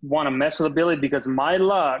even want to mess with a billy, because my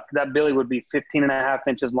luck, that billy would be 15.5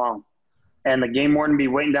 inches long. And the game warden be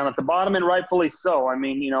waiting down at the bottom, and rightfully so. I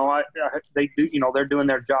mean, they do, they're doing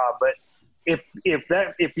their job. But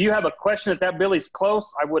if you have a question that billy's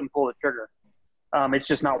close, I wouldn't pull the trigger. It's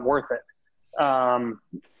just not worth it.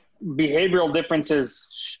 Behavioral differences,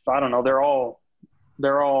 I don't know.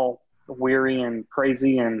 They're all weary and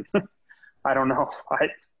crazy, and I don't know.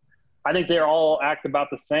 I think they all act about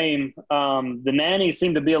the same. The nannies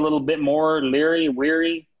seem to be a little bit more leery,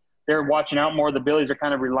 weary. They're watching out more. The billies are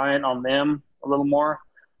kind of reliant on them a little more.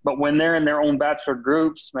 But when they're in their own bachelor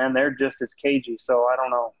groups, man, they're just as cagey. So I don't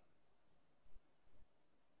know.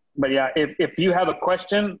 But yeah, if you have a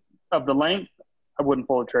question of the length, I wouldn't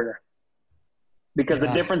pull the trigger. Because the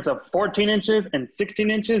difference of 14 inches and 16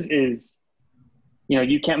 inches is,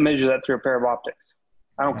 you can't measure that through a pair of optics.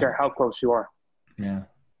 I don't care how close you are. Yeah.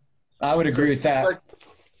 I would agree with that.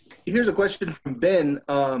 Here's a question from Ben.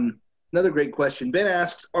 Another great question. Ben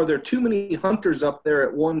asks, are there too many hunters up there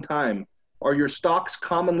at one time? Are your stocks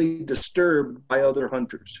commonly disturbed by other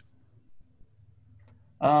hunters?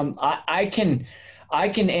 I can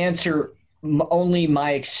answer only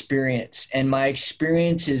my experience, and my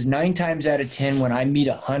experience is 9 times out of 10 when I meet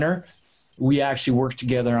a hunter, we actually work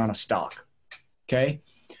together on a stock. Okay,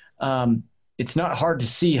 it's not hard to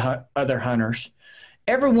see other hunters.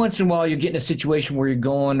 Every once in a while, you get in a situation where you're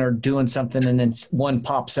going or doing something, and then one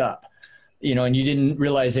pops up, and you didn't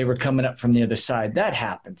realize they were coming up from the other side. That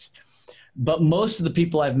happens. But most of the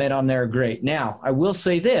people I've met on there are great. Now, I will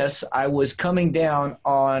say this. I was coming down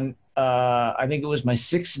on, I think it was my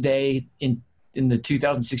 6th day in the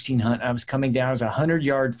 2016 hunt. I was coming down. I was 100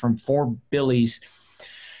 yards from 4 billies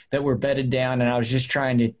that were bedded down, and I was just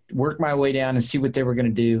trying to work my way down and see what they were going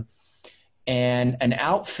to do. And an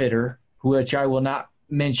outfitter, which I will not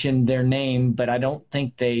mention their name, but I don't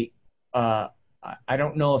think I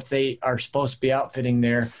don't know if they are supposed to be outfitting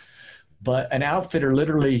there, but an outfitter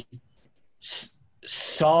literally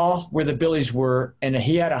saw where the billies were, and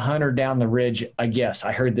he had a hunter down the ridge. I guess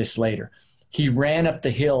I heard this later. He ran up the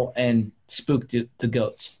hill and spooked the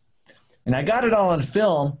goats, and I got it all on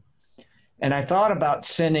film. And I thought about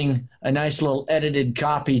sending a nice little edited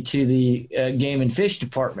copy to the Game and Fish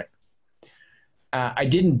Department. I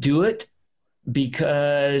didn't do it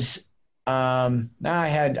because I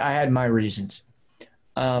had my reasons.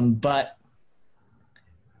 But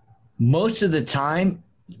most of the time,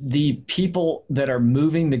 the people that are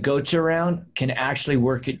moving the goats around can actually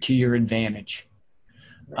work it to your advantage.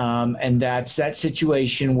 And that's that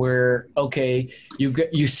situation where, okay,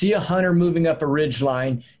 you see a hunter moving up a ridge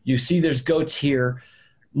line, you see there's goats here.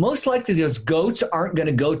 Most likely those goats aren't going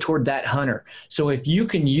to go toward that hunter. So if you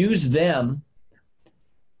can use them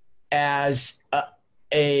as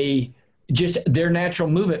just their natural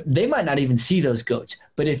movement, they might not even see those goats.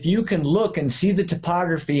 But if you can look and see the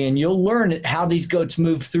topography, and you'll learn how these goats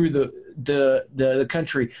move through the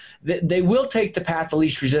country, they will take the path of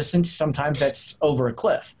least resistance. Sometimes that's over a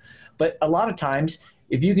cliff. But a lot of times,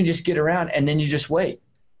 if you can just get around and then you just wait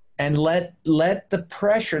and let the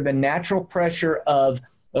pressure, the natural pressure of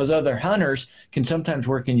those other hunters can sometimes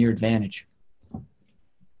work in your advantage.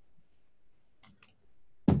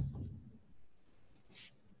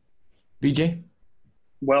 BJ?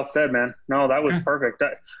 Well said, man. No, that was perfect.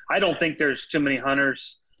 I don't think there's too many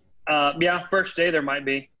hunters. Yeah, first day there might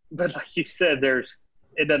be, but like you said,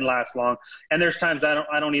 it doesn't last long. And there's times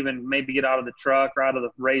I don't even maybe get out of the truck or out of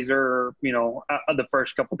the RZR or the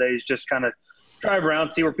first couple of days, just kind of drive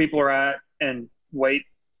around, see where people are at, and wait,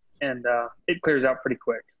 and it clears out pretty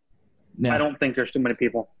quick. Yeah. I don't think there's too many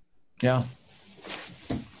people. Yeah.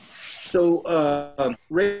 So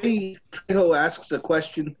Ray Trejo asks a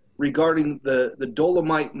question regarding the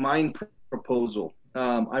Dolomite mine proposal.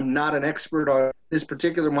 I'm not an expert on this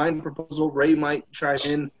particular mine proposal. Ray might chime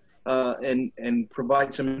in and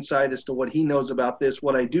provide some insight as to what he knows about this.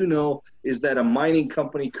 What I do know is that a mining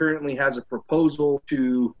company currently has a proposal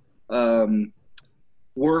to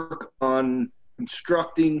work on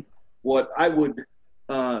constructing what I would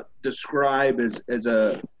describe as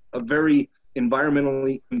a very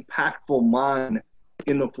environmentally impactful mine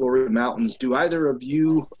in the Florida mountains. Do either of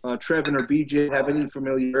you, Trevin or BJ, have any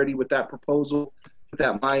familiarity with that proposal, with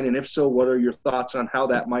that mine? And if so, what are your thoughts on how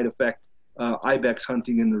that might affect ibex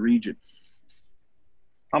hunting in the region?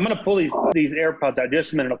 I'm going to pull these AirPods out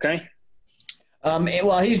just a minute, okay?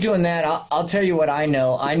 While he's doing that, I'll tell you what I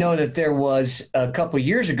know. I know that there was a couple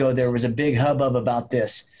years ago, there was a big hubbub about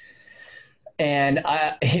this. And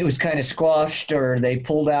it was kind of squashed, or they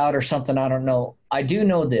pulled out or something. I don't know. I do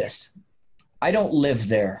know this. I don't live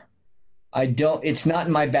there. It's not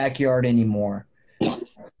in my backyard anymore.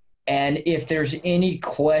 And if there's any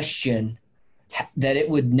question that it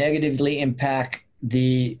would negatively impact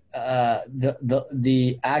the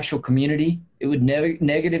actual community, it would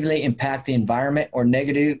negatively impact the environment, or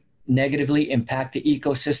negatively impact the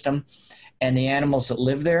ecosystem and the animals that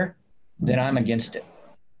live there, then I'm against it.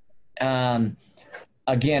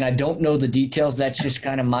 Again, I don't know the details. That's just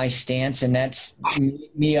kind of my stance, and that's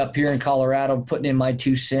me up here in Colorado putting in my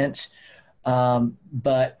 2 cents.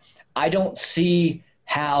 But I don't see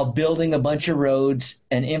how building a bunch of roads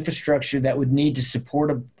and infrastructure that would need to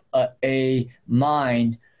support a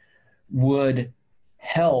mine would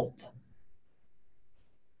help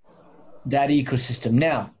that ecosystem.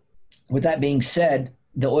 Now, with that being said,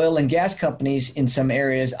 the oil and gas companies in some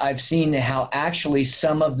areas, I've seen how actually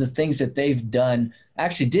some of the things that they've done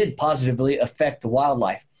actually did positively affect the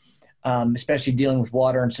wildlife, especially dealing with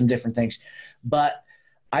water and some different things. But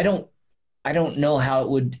I don't I don't know how it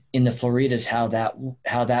would in the Floridas, how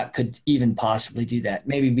that could even possibly do that.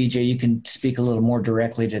 Maybe BJ, you can speak a little more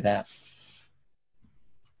directly to that.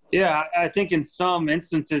 Yeah, I think in some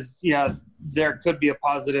instances, yeah, there could be a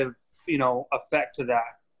positive, effect to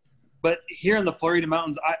that. But here in the Florida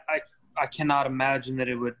mountains, I cannot imagine that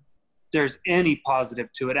there's any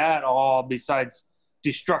positive to it at all besides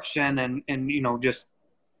destruction and just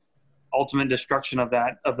ultimate destruction of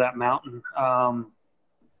that mountain.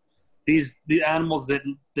 The animals that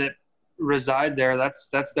reside there,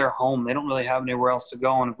 that's their home. They don't really have anywhere else to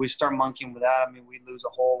go. And if we start monkeying with that, we lose a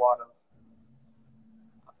whole lot of.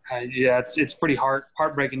 It's pretty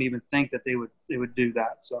heartbreaking to even think that they would do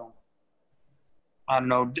that. So I don't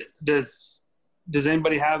know. Does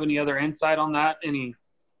anybody have any other insight on that?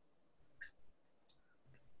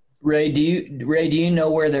 Ray, do you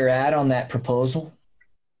know where they're at on that proposal?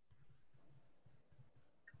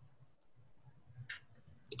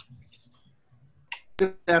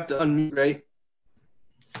 You have to unmute, Ray.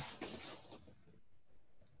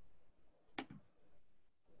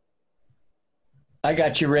 I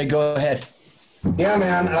got you, Ray. Go ahead. Yeah,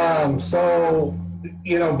 man. So,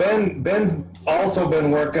 Ben's also been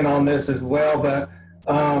working on this as well, but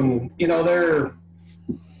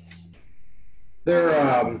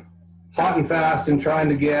they're hot and fast and trying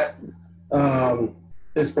to get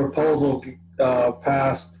this proposal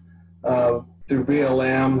passed through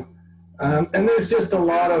BLM. And there's just a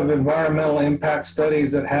lot of environmental impact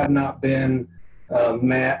studies that have not been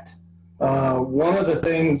met. One of the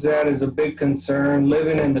things that is a big concern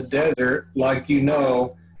living in the desert, like in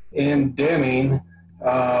Deming,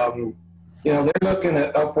 they're looking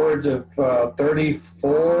at upwards of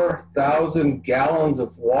 34,000 gallons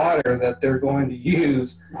of water that they're going to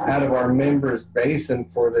use out of our members basin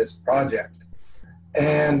for this project.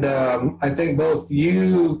 And I think both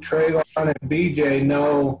you, Trayvon, and BJ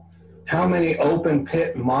know how many open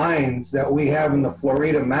pit mines that we have in the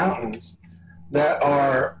Florida mountains that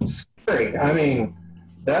are scary.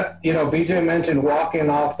 BJ mentioned walking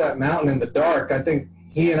off that mountain in the dark. I think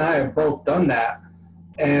he and I have both done that.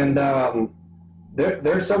 And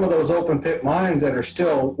there's some of those open pit mines that are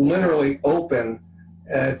still literally open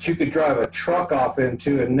that you could drive a truck off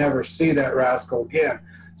into and never see that rascal again.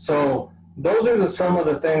 So those are some of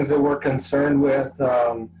the things that we're concerned with.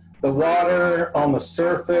 The water on the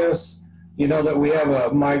surface, that we have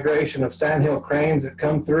a migration of sandhill cranes that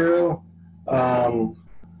come through. And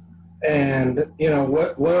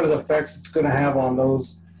what are the effects it's going to have on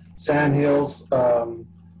those sandhills?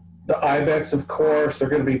 The ibex, of course, they're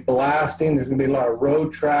going to be blasting. There's going to be a lot of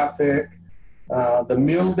road traffic. The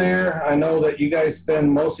mule deer, I know that you guys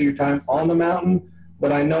spend most of your time on the mountain,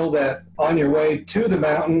 but I know that on your way to the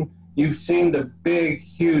mountain, you've seen the big,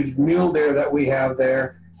 huge mule deer that we have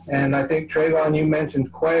there. And I think, Trayvon, you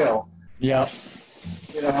mentioned quail. Yeah.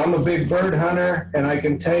 I'm a big bird hunter, and I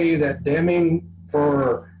can tell you that Deming,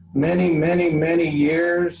 for many, many, many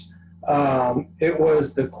years, it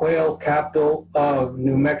was the quail capital of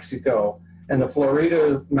New Mexico, and the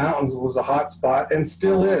Florida mountains was a hot spot and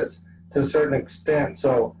still is to a certain extent.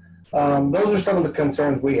 So those are some of the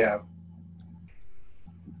concerns we have.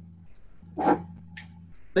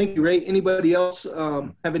 Thank you, Ray. Anybody else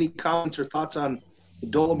have any comments or thoughts on the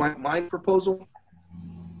Dolomite mine proposal?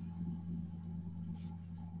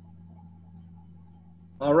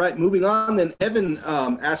 All right, moving on then. Evan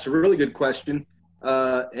asked a really good question,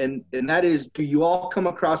 and that is, do you all come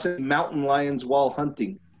across any mountain lions while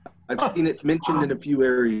hunting? I've seen it mentioned in a few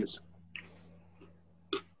areas.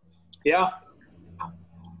 Yeah.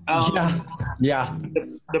 Yeah.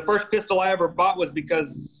 The first pistol I ever bought was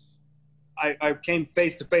because I came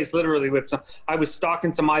face to face literally with I was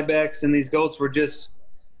stalking some ibex, and these goats were just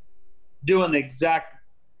doing the exact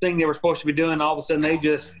thing they were supposed to be doing. All of a sudden they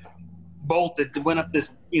just bolted, went up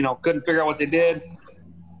this, couldn't figure out what they did.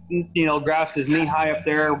 Grass is knee high up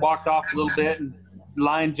there, walked off a little bit, and the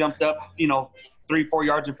lion jumped up, 3-4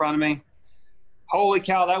 yards in front of me. Holy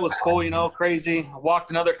cow, that was cool, crazy. I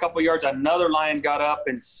walked another couple yards, another lion got up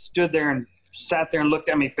and stood there and sat there and looked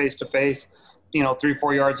at me face to face,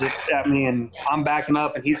 3-4 yards at me, and I'm backing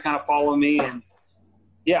up and he's kind of following me. And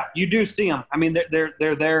yeah, you do see them.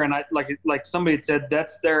 They're there, and I like somebody had said,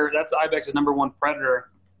 that's ibex's number one predator.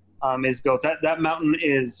 Is goats. That mountain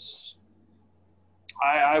is,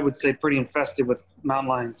 I would say, pretty infested with mountain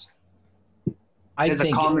lions. It's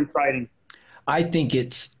a common sighting. I think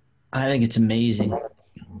it's amazing.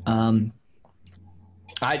 I'm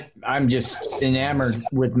just enamored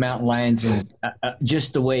with mountain lions and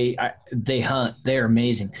just the way they hunt. They're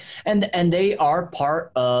amazing, and they are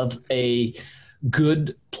part of a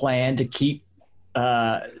good plan to keep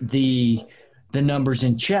the numbers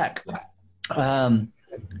in check.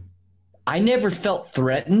 I never felt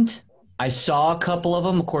threatened. I saw a couple of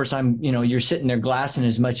them. Of course, you're sitting there glassing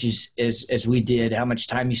as much as we did, how much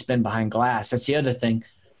time you spend behind glass. That's the other thing.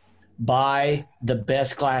 Buy the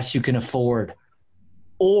best glass you can afford,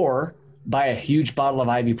 or buy a huge bottle of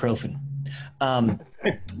ibuprofen.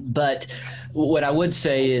 But what I would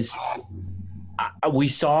say is we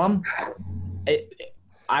saw them.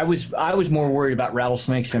 I was more worried about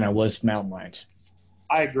rattlesnakes than I was mountain lions.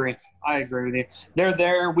 I agree with you. They're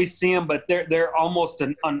there. We see them, but they're almost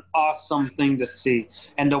an awesome thing to see,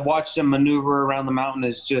 and to watch them maneuver around the mountain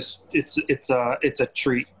is just it's a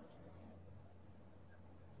treat.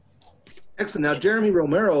 Excellent. Now, Jeremy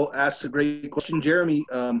Romero asks a great question. Jeremy,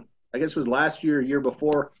 I guess it was last year, or year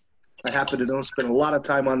before, I happened to know, spent a lot of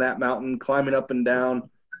time on that mountain, climbing up and down.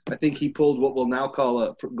 I think he pulled what we'll now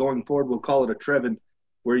call going forward, we'll call it a Trevin,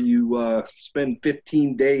 where you spend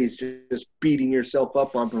 15 days just beating yourself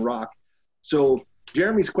up on the rock. So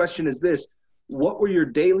Jeremy's question is this: what were your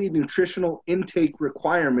daily nutritional intake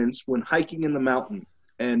requirements when hiking in the mountain?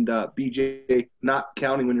 And BJ, not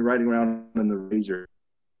counting when you're riding around in the Razor.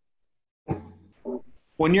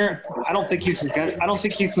 I don't think you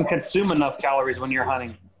can consume enough calories when you're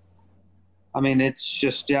hunting. I mean, it's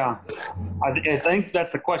just, yeah. I think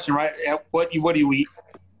that's the question, right? What do you eat?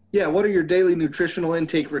 Yeah, what are your daily nutritional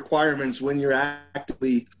intake requirements when you're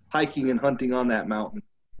actively hiking and hunting on that mountain?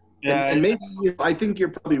 Yeah, and maybe I think you're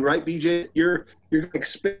probably right, BJ. You're going to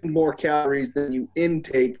expend more calories than you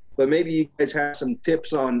intake, but maybe you guys have some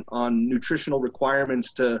tips on nutritional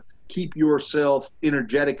requirements to keep yourself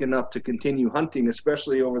energetic enough to continue hunting,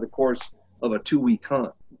 especially over the course of a 2-week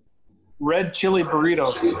hunt. Red chili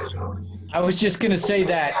burritos. I was just going to say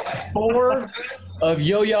that. 4 of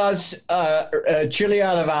Yoya's chili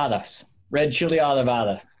alivadas, red chili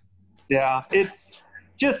alivada. Yeah, it's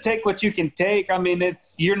just take what you can take. I mean,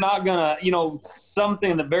 you're not going to,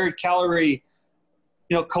 something that's very calorically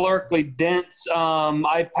dense.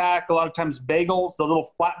 I pack a lot of times bagels, the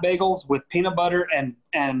little flat bagels with peanut butter and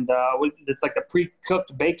it's like a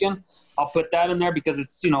pre-cooked bacon. I'll put that in there because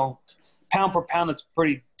it's, pound for pound, it's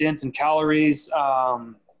pretty dense in calories.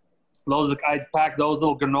 I pack those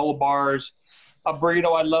little granola bars. A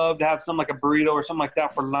burrito, I love to have something like a burrito or something like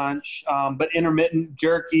that for lunch. But intermittent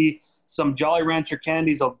jerky, some Jolly Rancher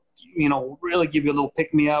candies will, really give you a little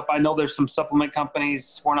pick-me-up. I know there's some supplement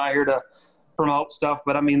companies. We're not here to promote stuff,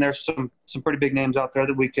 but I mean, there's some pretty big names out there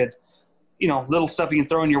that we could, little stuff you can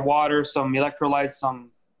throw in your water, some electrolytes, some,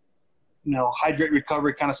 hydrate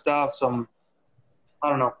recovery kind of stuff. I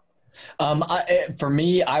don't know. For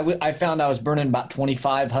me, I found I was burning about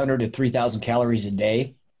 2,500 to 3,000 calories a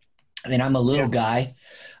day. I mean, I'm a little guy.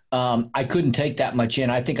 I couldn't take that much in.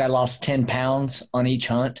 I think I lost 10 pounds on each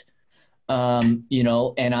hunt. And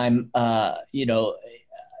I'm, I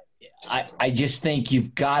just think you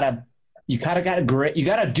gotta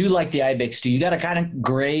do like the ibex do. You gotta kind of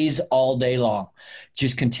graze all day long,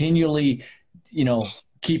 just continually,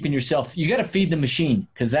 keeping yourself. You gotta feed the machine,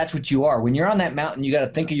 because that's what you are. When you're on that mountain, you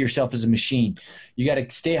gotta think of yourself as a machine. You gotta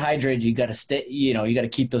stay hydrated. You gotta stay. You gotta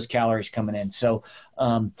keep those calories coming in. So,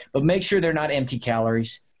 but make sure they're not empty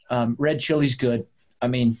calories. Red chili's good. I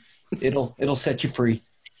mean, it'll set you free.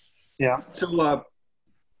 Yeah. So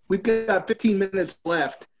we've got 15 minutes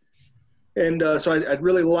left. And so I'd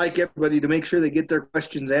really like everybody to make sure they get their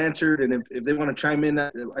questions answered. And if they want to chime in,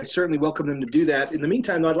 I certainly welcome them to do that. In the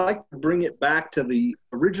meantime, I'd like to bring it back to the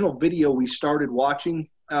original video we started watching,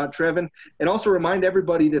 Trevin, and also remind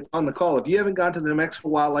everybody that's on the call, if you haven't gone to the New Mexico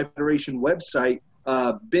Wildlife Federation website,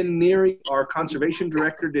 Ben Neary, our conservation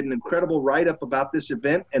director, did an incredible write-up about this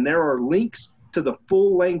event, and there are links to the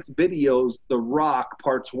full-length videos, The Rock,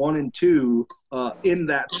 parts 1 and 2, in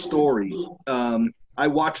that story. I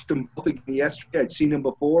watched them both again yesterday. I'd seen them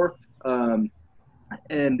before, and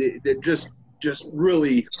it just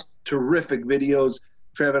really terrific videos.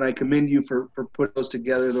 Trevin, I commend you for putting those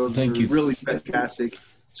together. Those are really fantastic.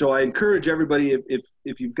 So I encourage everybody,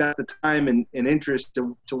 if you've got the time and interest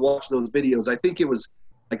to watch those videos. I think it was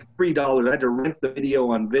like $3. I had to rent the video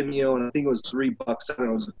on Vimeo, and I think it was $3. I don't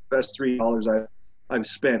know, it was the best $3 I've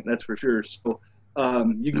spent, that's for sure. So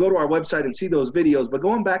you can go to our website and see those videos. But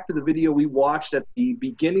going back to the video we watched at the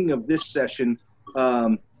beginning of this session,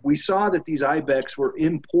 we saw that these ibex were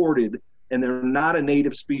imported, and they're not a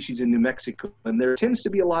native species in New Mexico. And there tends to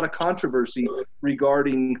be a lot of controversy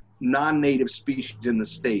regarding non-native species in the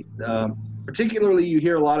state. Particularly, you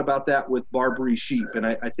hear a lot about that with Barbary sheep. And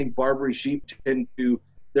I think Barbary sheep tend to,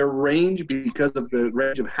 their range, because of the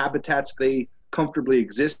range of habitats they comfortably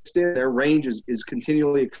exist in, their range is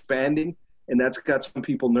continually expanding, and that's got some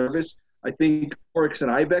people nervous. I think oryx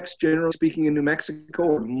and ibex, generally speaking, in New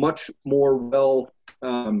Mexico, are much more well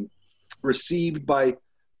received by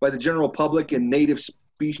the general public and native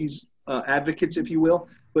species advocates, if you will.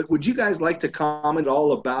 But would you guys like to comment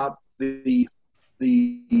all about the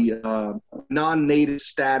non-native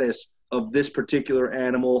status of this particular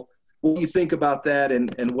animal? What do you think about that,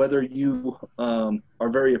 and whether you are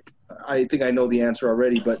very, I think I know the answer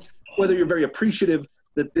already, but whether you're very appreciative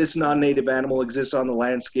that this non-native animal exists on the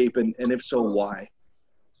landscape, and if so, why?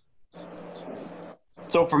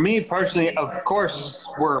 So for me personally, of course,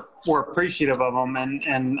 we're appreciative of them,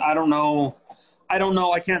 and I don't know,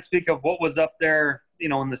 I can't speak of what was up there, in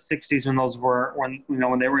the 60s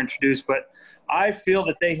when they were introduced, but I feel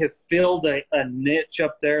that they have filled a niche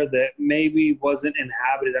up there that maybe wasn't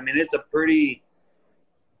inhabited. I mean, it's a pretty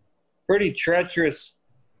treacherous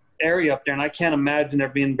area up there, and I can't imagine there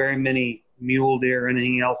being very many mule deer or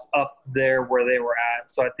anything else up there where they were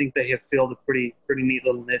at. So I think they have filled a pretty neat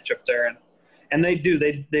little niche up there, and they do.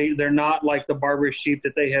 They're not like the Barbary sheep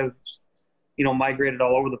that they have, migrated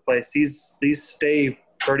all over the place. These stay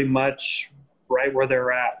pretty much right where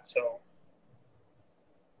they're at. So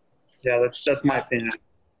yeah, that's my opinion.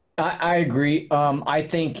 I agree. I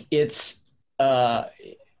think it's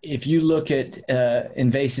if you look at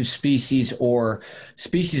invasive species or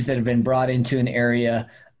species that have been brought into an area,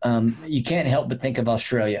 you can't help but think of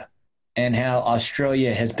Australia and how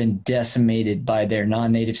Australia has been decimated by their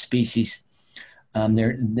non-native species,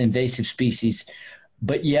 their invasive species.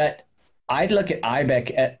 But yet, I'd look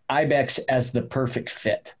at ibex as the perfect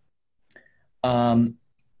fit.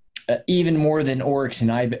 Even more than oryx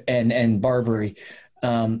and Barbary,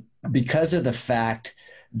 because of the fact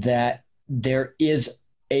that there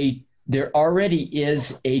already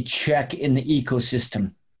is a check in the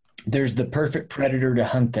ecosystem. There's the perfect predator to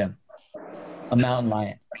hunt them, a mountain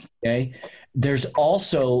lion. Okay, there's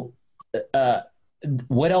also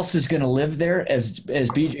what else is going to live there? As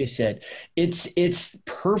BJ said, it's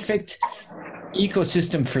perfect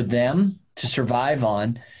ecosystem for them to survive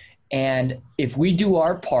on. And if we do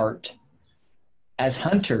our part as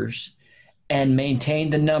hunters and maintain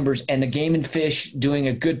the numbers, and the Game and Fish doing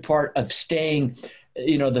a good part of staying,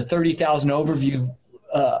 the 30,000 overview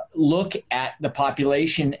look at the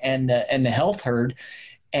population and the health herd,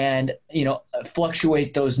 and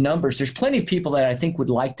fluctuate those numbers. There's plenty of people that I think would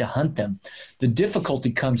like to hunt them. The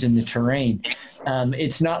difficulty comes in the terrain.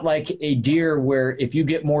 It's not like a deer where if you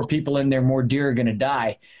get more people in there, more deer are going to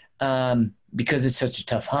die. Because it's such a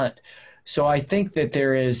tough hunt. So I think that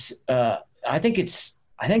there is, I think it's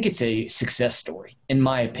a success story, in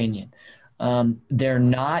my opinion. They're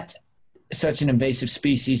not such an invasive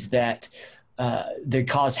species that they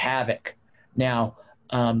cause havoc. Now,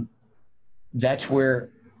 that's where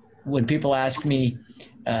when people ask me,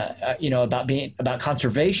 about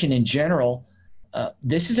conservation in general,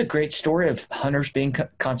 this is a great story of hunters being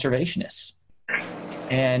conservationists.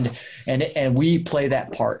 And we play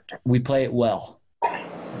that part. We play it well.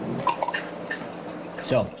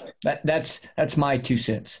 So that's my 2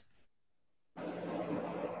 cents.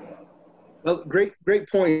 Well, great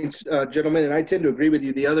points, gentlemen. And I tend to agree with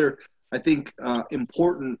you. The other, I think,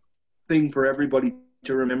 important thing for everybody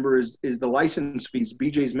to remember is the license fees.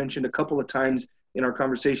 BJ's mentioned a couple of times in our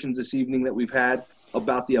conversations this evening that we've had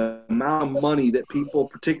about the amount of money that people,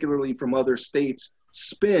 particularly from other states,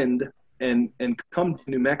 spend and come to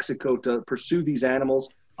New Mexico to pursue these animals.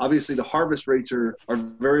 Obviously, the harvest rates are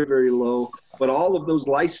very, very low, but all of those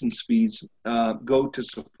license fees go to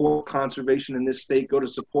support conservation in this state, go to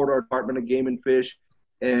support our Department of Game and Fish.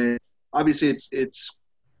 And obviously, it's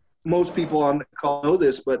most people on the call know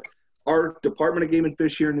this, but our Department of Game and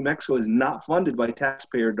Fish here in New Mexico is not funded by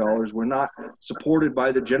taxpayer dollars. We're not supported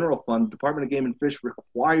by the general fund. Department of Game and Fish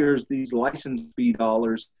requires these license fee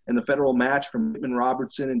dollars and the federal match from Pittman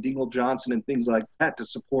Robertson and Dingell Johnson and things like that to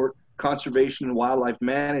support conservation and wildlife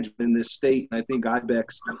management in this state. And I think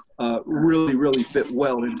ibex really, really fit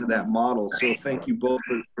well into that model. So thank you both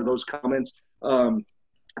for those comments.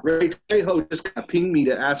 Ray Trejo just kind of pinged me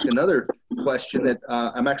to ask another question that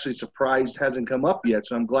I'm actually surprised hasn't come up yet.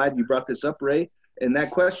 So I'm glad you brought this up, Ray. And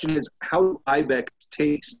that question is, how do ibex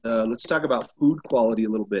taste? Let's talk about food quality a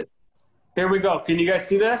little bit. Here we go. Can you guys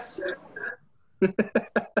see this?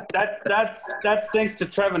 That's thanks to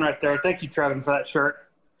Trevin right there. Thank you, Trevin, for that shirt.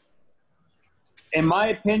 In my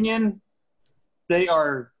opinion, they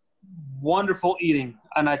are wonderful eating.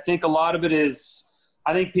 And I think a lot of it is,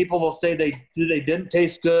 I think people will say they didn't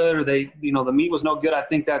taste good or the meat was no good. I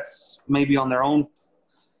think that's maybe on their own.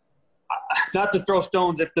 Not to throw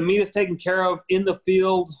stones. If the meat is taken care of in the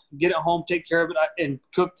field, get it home, take care of it, and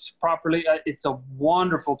cooked properly, it's a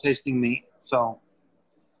wonderful tasting meat. So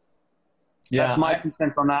Yeah, That's my 2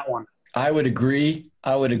 cents on that one. I would agree.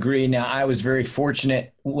 Now, I was very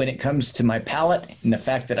fortunate when it comes to my palate and the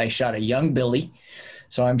fact that I shot a young billy,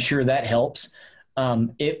 so I'm sure that helps.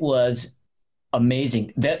 It was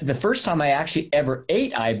amazing. The first time I actually ever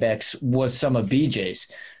ate ibex was some of BJ's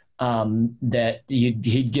that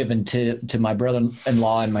he'd given to my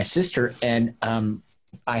brother-in-law and my sister, and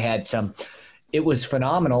I had some. It was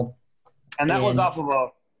phenomenal. And that was off of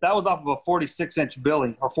a 46-inch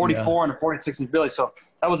billy, or 44 and a 46-inch billy. So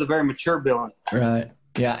that was a very mature billy. Right.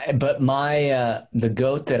 Yeah. But my the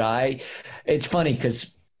goat that it's funny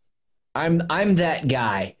because I'm that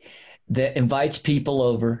guy that invites people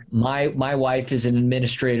over. My wife is an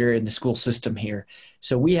administrator in the school system here,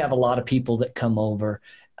 so we have a lot of people that come over,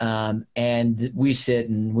 and we sit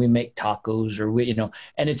and we make tacos, or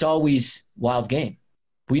and it's always wild game.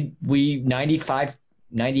 We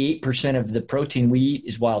 98% of the protein we eat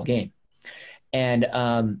is wild game. And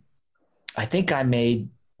I think I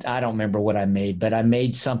don't remember what I made, but I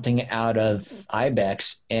made something out of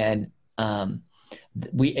ibex, and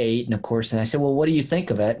we ate, and of course, and I said, well, what do you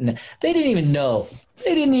think of it? And they didn't even know.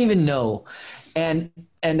 And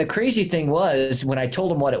the crazy thing was, when I told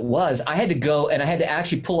them what it was, I had to go and I had to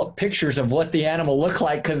actually pull up pictures of what the animal looked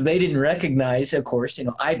like, because they didn't recognize, of course,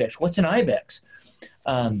 ibex. What's an ibex?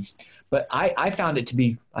 But I found it to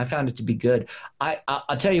be good.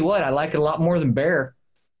 I'll tell you what, I like it a lot more than bear.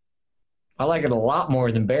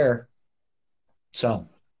 So,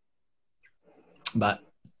 but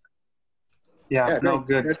yeah, no,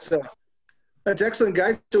 good. That's excellent,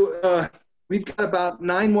 guys. So we've got about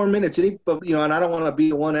 9 more minutes. And I don't want to be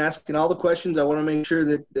the one asking all the questions. I want to make sure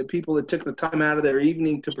that the people that took the time out of their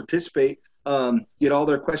evening to participate get all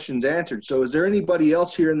their questions answered. So is there anybody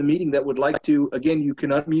else here in the meeting that would like to, again, you can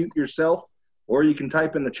unmute yourself or you can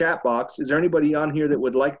type in the chat box. Is there anybody on here that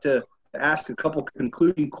would like to ask a couple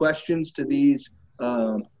concluding questions to these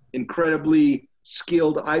incredibly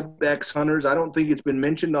skilled ibex hunters? I don't think it's been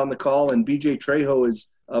mentioned on the call, and BJ Trejo is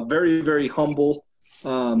very, very humble.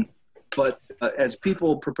 But as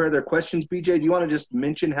people prepare their questions, BJ, do you want to just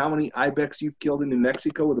mention how many ibex you've killed in New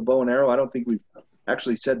Mexico with a bow and arrow? I don't think we've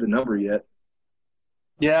actually said the number yet.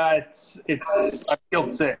 Yeah, I've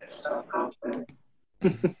killed 6.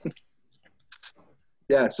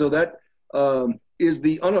 Yeah, so that is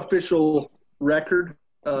the unofficial record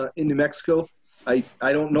in New Mexico. I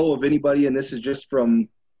don't know of anybody, and this is just from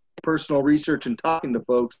personal research and talking to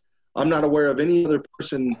folks. I'm not aware of any other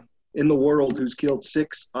person in the world who's killed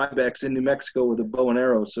 6 ibex in New Mexico with a bow and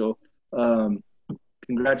arrow. So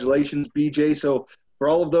congratulations, BJ. So for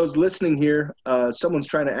all of those listening here, someone's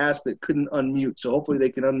trying to ask that couldn't unmute, so hopefully they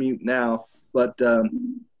can unmute now. But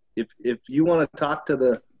if you want to talk to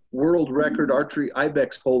the world record archery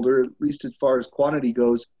ibex holder, at least as far as quantity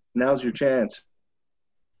goes, now's your chance.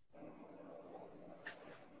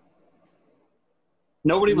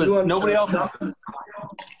 Nobody else.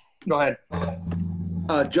 Go ahead.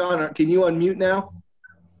 John, can you unmute now?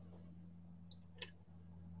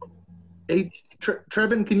 Hey,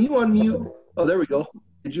 Trevin, can you unmute? Oh, there we go.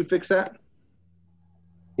 Did you fix that?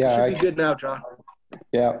 Yeah. Should be good now, John.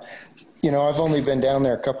 Yeah. I've only been down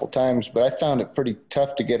there a couple times, but I found it pretty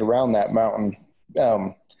tough to get around that mountain.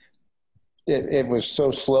 It was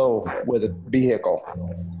so slow with a vehicle.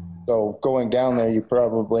 So going down there, you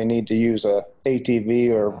probably need to use a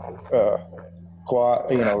ATV or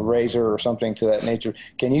quad, Razor or something to that nature.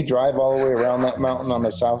 Can you drive all the way around that mountain on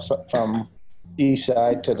the south side, from east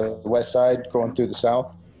side to the west side, going through the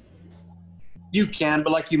south? You can,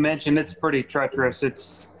 but like you mentioned, it's pretty treacherous.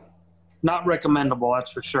 It's not recommendable,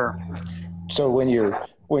 that's for sure. So when you're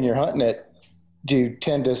hunting it, do you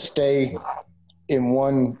tend to stay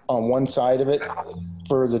on one side of it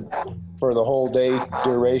for the whole day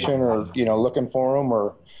duration, or looking for them,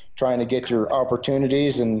 or trying to get your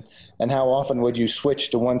opportunities? And how often would you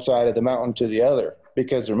switch to one side of the mountain to the other,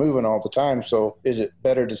 because they're moving all the time? So is it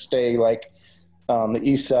better to stay like on the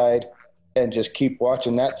east side and just keep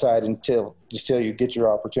watching that side until you get your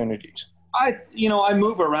opportunities? I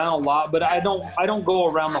move around a lot, but I don't go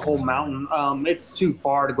around the whole mountain. It's too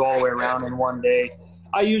far to go all the way around in one day.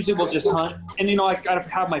 I usually will just hunt, and I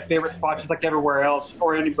have my favorite spots, just like everywhere else,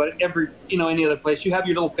 or any other place. You have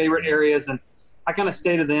your little favorite areas, and I kind of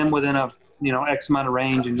stay to them within a X amount of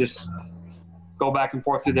range, and just go back and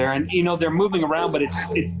forth through there. And they're moving around, but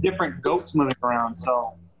it's different goats moving around.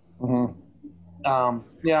 So,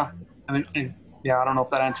 yeah. I don't know if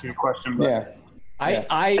that answers your question, but yeah.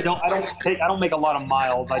 I don't make a lot of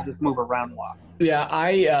miles. I just move around a lot.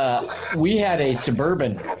 Yeah, we had a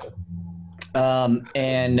Suburban,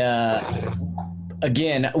 and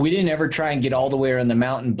again, we didn't ever try and get all the way around the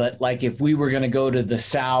mountain, but like if we were going to go to the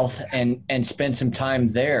south and spend some time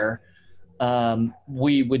there,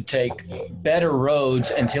 we would take better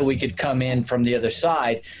roads until we could come in from the other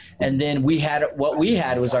side. And then what we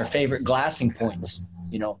had was our favorite glassing points.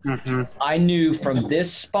 You know, I knew from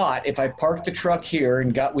this spot, if I parked the truck here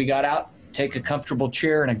and we got out, take a comfortable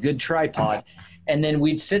chair and a good tripod, and then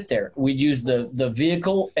we'd sit there. We'd use the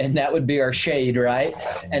vehicle, and that would be our shade, right?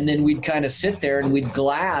 And then we'd kind of sit there and we'd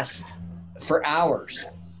glass for hours,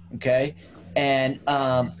 okay?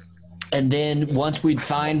 And then once we'd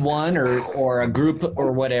find one or a group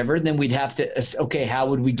or whatever, then we'd have to, okay, how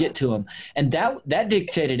would we get to them? And that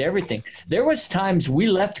dictated everything. There was times we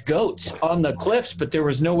left goats on the cliffs, but there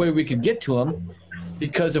was no way we could get to them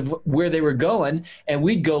because of where they were going, and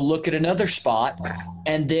we'd go look at another spot,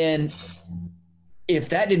 and then if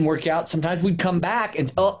that didn't work out, sometimes we'd come back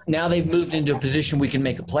and, now they've moved into a position we can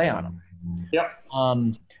make a play on them. Yep.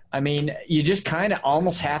 I mean, you just kind of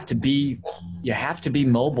almost have to be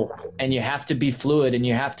mobile, and you have to be fluid, and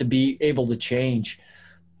you have to be able to change.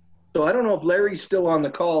 So I don't know if Larry's still on the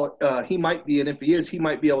call. He might be, and if he is, he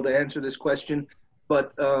might be able to answer this question.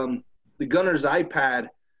 But the Gunner's iPad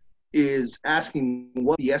is asking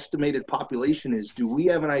what the estimated population is. Do we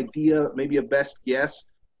have an idea, maybe a best guess,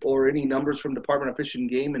 or any numbers from Department of Fish and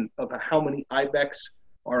Game and of how many ibex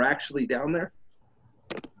are actually down there?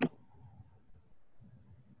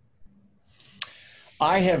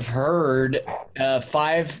 I have heard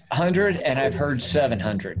 500 and I've heard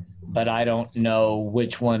 700, but I don't know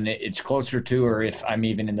which one it's closer to or if I'm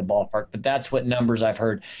even in the ballpark. But that's what numbers I've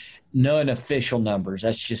heard. None official numbers.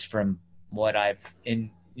 That's just from what I've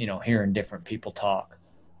hearing different people talk.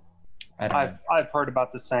 I've heard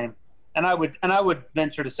about the same, and I would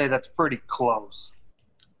venture to say that's pretty close.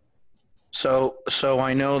 So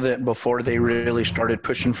I know that before they really started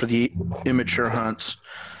pushing for the immature hunts,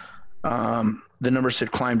 the numbers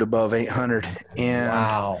had climbed above 800, and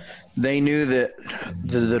wow. They knew that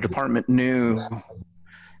the department knew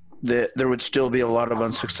that there would still be a lot of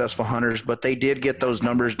unsuccessful hunters, but they did get those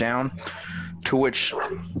numbers down to which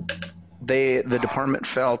the department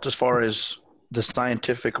felt, as far as the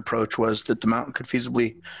scientific approach was, that the mountain could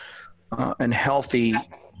feasibly and healthy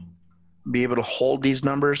be able to hold these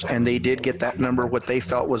numbers, and they did get that number, what they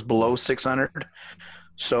felt was below 600.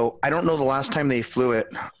 So I don't know the last time they flew it.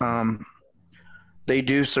 They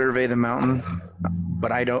do survey the mountain,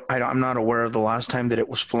 but I'm not aware of the last time that it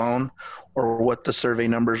was flown or what the survey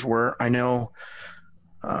numbers were. I know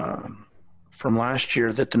from last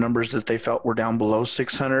year that the numbers that they felt were down below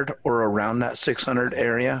 600 or around that 600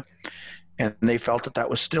 area, and they felt that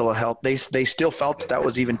was still a help. They still felt that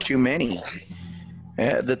was even too many.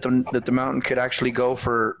 That the mountain could actually go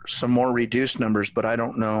for some more reduced numbers, but I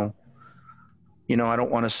don't know. I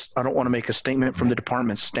don't want to make a statement from the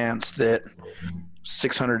department's stance that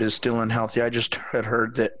 600 is still unhealthy. I just had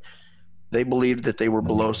heard that they believed that they were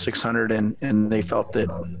below 600, and they felt that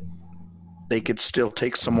they could still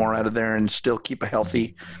take some more out of there and still keep a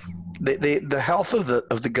healthy. The health of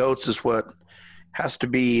the goats is what has to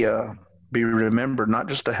be remembered. Not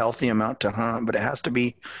just a healthy amount to hunt, but it has to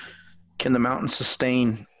be, can the mountain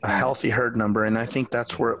sustain a healthy herd number? And I think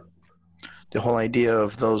that's where the whole idea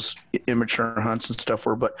of those immature hunts and stuff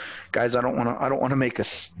were. But guys, I don't want to make a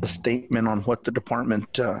statement on what the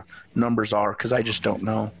department numbers are, because I just don't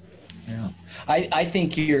know. Yeah, I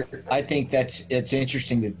think it's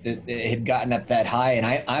interesting that it had gotten up that high,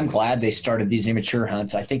 and I'm glad they started these immature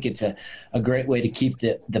hunts. I think it's a great way to keep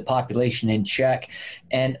the population in check.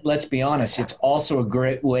 And let's be honest, it's also a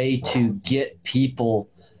great way to get people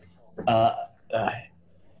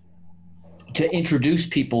to introduce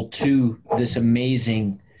people to this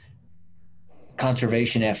amazing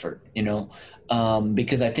conservation effort,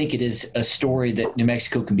 because I think it is a story that New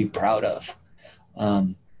Mexico can be proud of.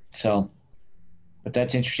 But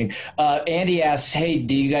that's interesting. Andy asks, hey,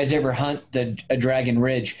 do you guys ever hunt a Dragon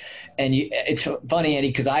Ridge? And it's funny, Andy,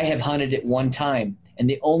 because I have hunted it one time. And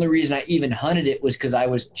the only reason I even hunted it was because I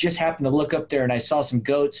just happened to look up there and I saw some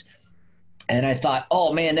goats. And I thought,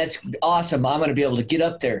 oh, man, that's awesome. I'm going to be able to get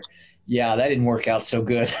up there. Yeah, that didn't work out so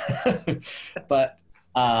good. But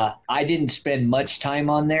I didn't spend much time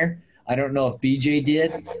on there. I don't know if BJ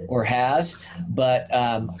did or has, but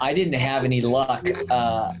I didn't have any luck.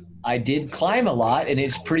 I did climb a lot, and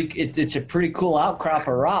it's a pretty cool outcrop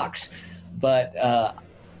of rocks. But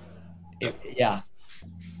yeah.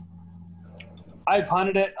 I've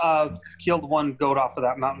hunted it, killed one goat off of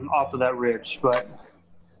that mountain, off of that ridge, but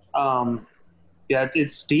yeah,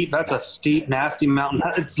 it's steep. That's a steep, nasty mountain.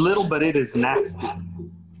 It's little, but it is nasty.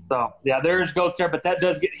 So yeah, there's goats there, but that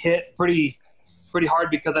does get hit pretty hard,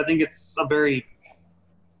 because I think it's a very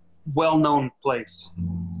well-known place,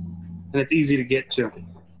 and it's easy to get to.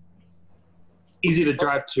 Easy to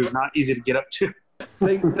drive to, not easy to get up to.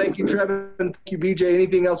 Thank you, Trevor, and thank you, BJ.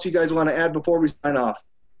 Anything else you guys want to add before we sign off?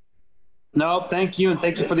 No, thank you, and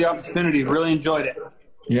thank you for the opportunity. Really enjoyed it.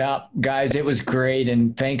 Yeah, guys, it was great,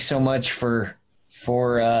 and thanks so much for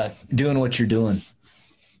doing what you're doing.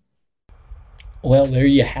 Well, there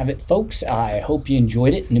you have it, folks. I hope you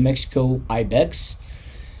enjoyed it. New Mexico Ibex.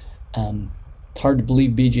 It's hard to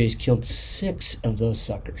believe BJ's killed 6 of those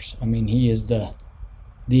suckers. I mean, he is the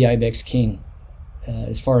Ibex king,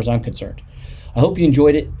 as far as I'm concerned. I hope you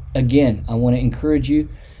enjoyed it. Again, I want to encourage you,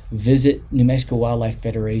 visit New Mexico Wildlife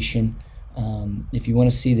Federation. If you want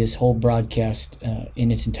to see this whole broadcast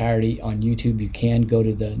in its entirety on YouTube, you can go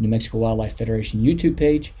to the New Mexico Wildlife Federation YouTube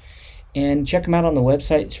page and check them out on the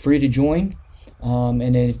website. It's free to join.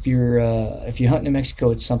 And if you hunt New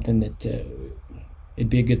Mexico, it's something that it'd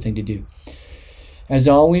be a good thing to do. As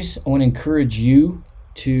always, I want to encourage you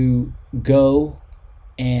to go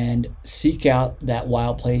and seek out that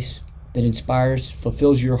wild place that inspires,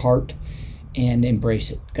 fulfills your heart, and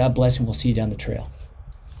embrace it. God bless, and we'll see you down the trail.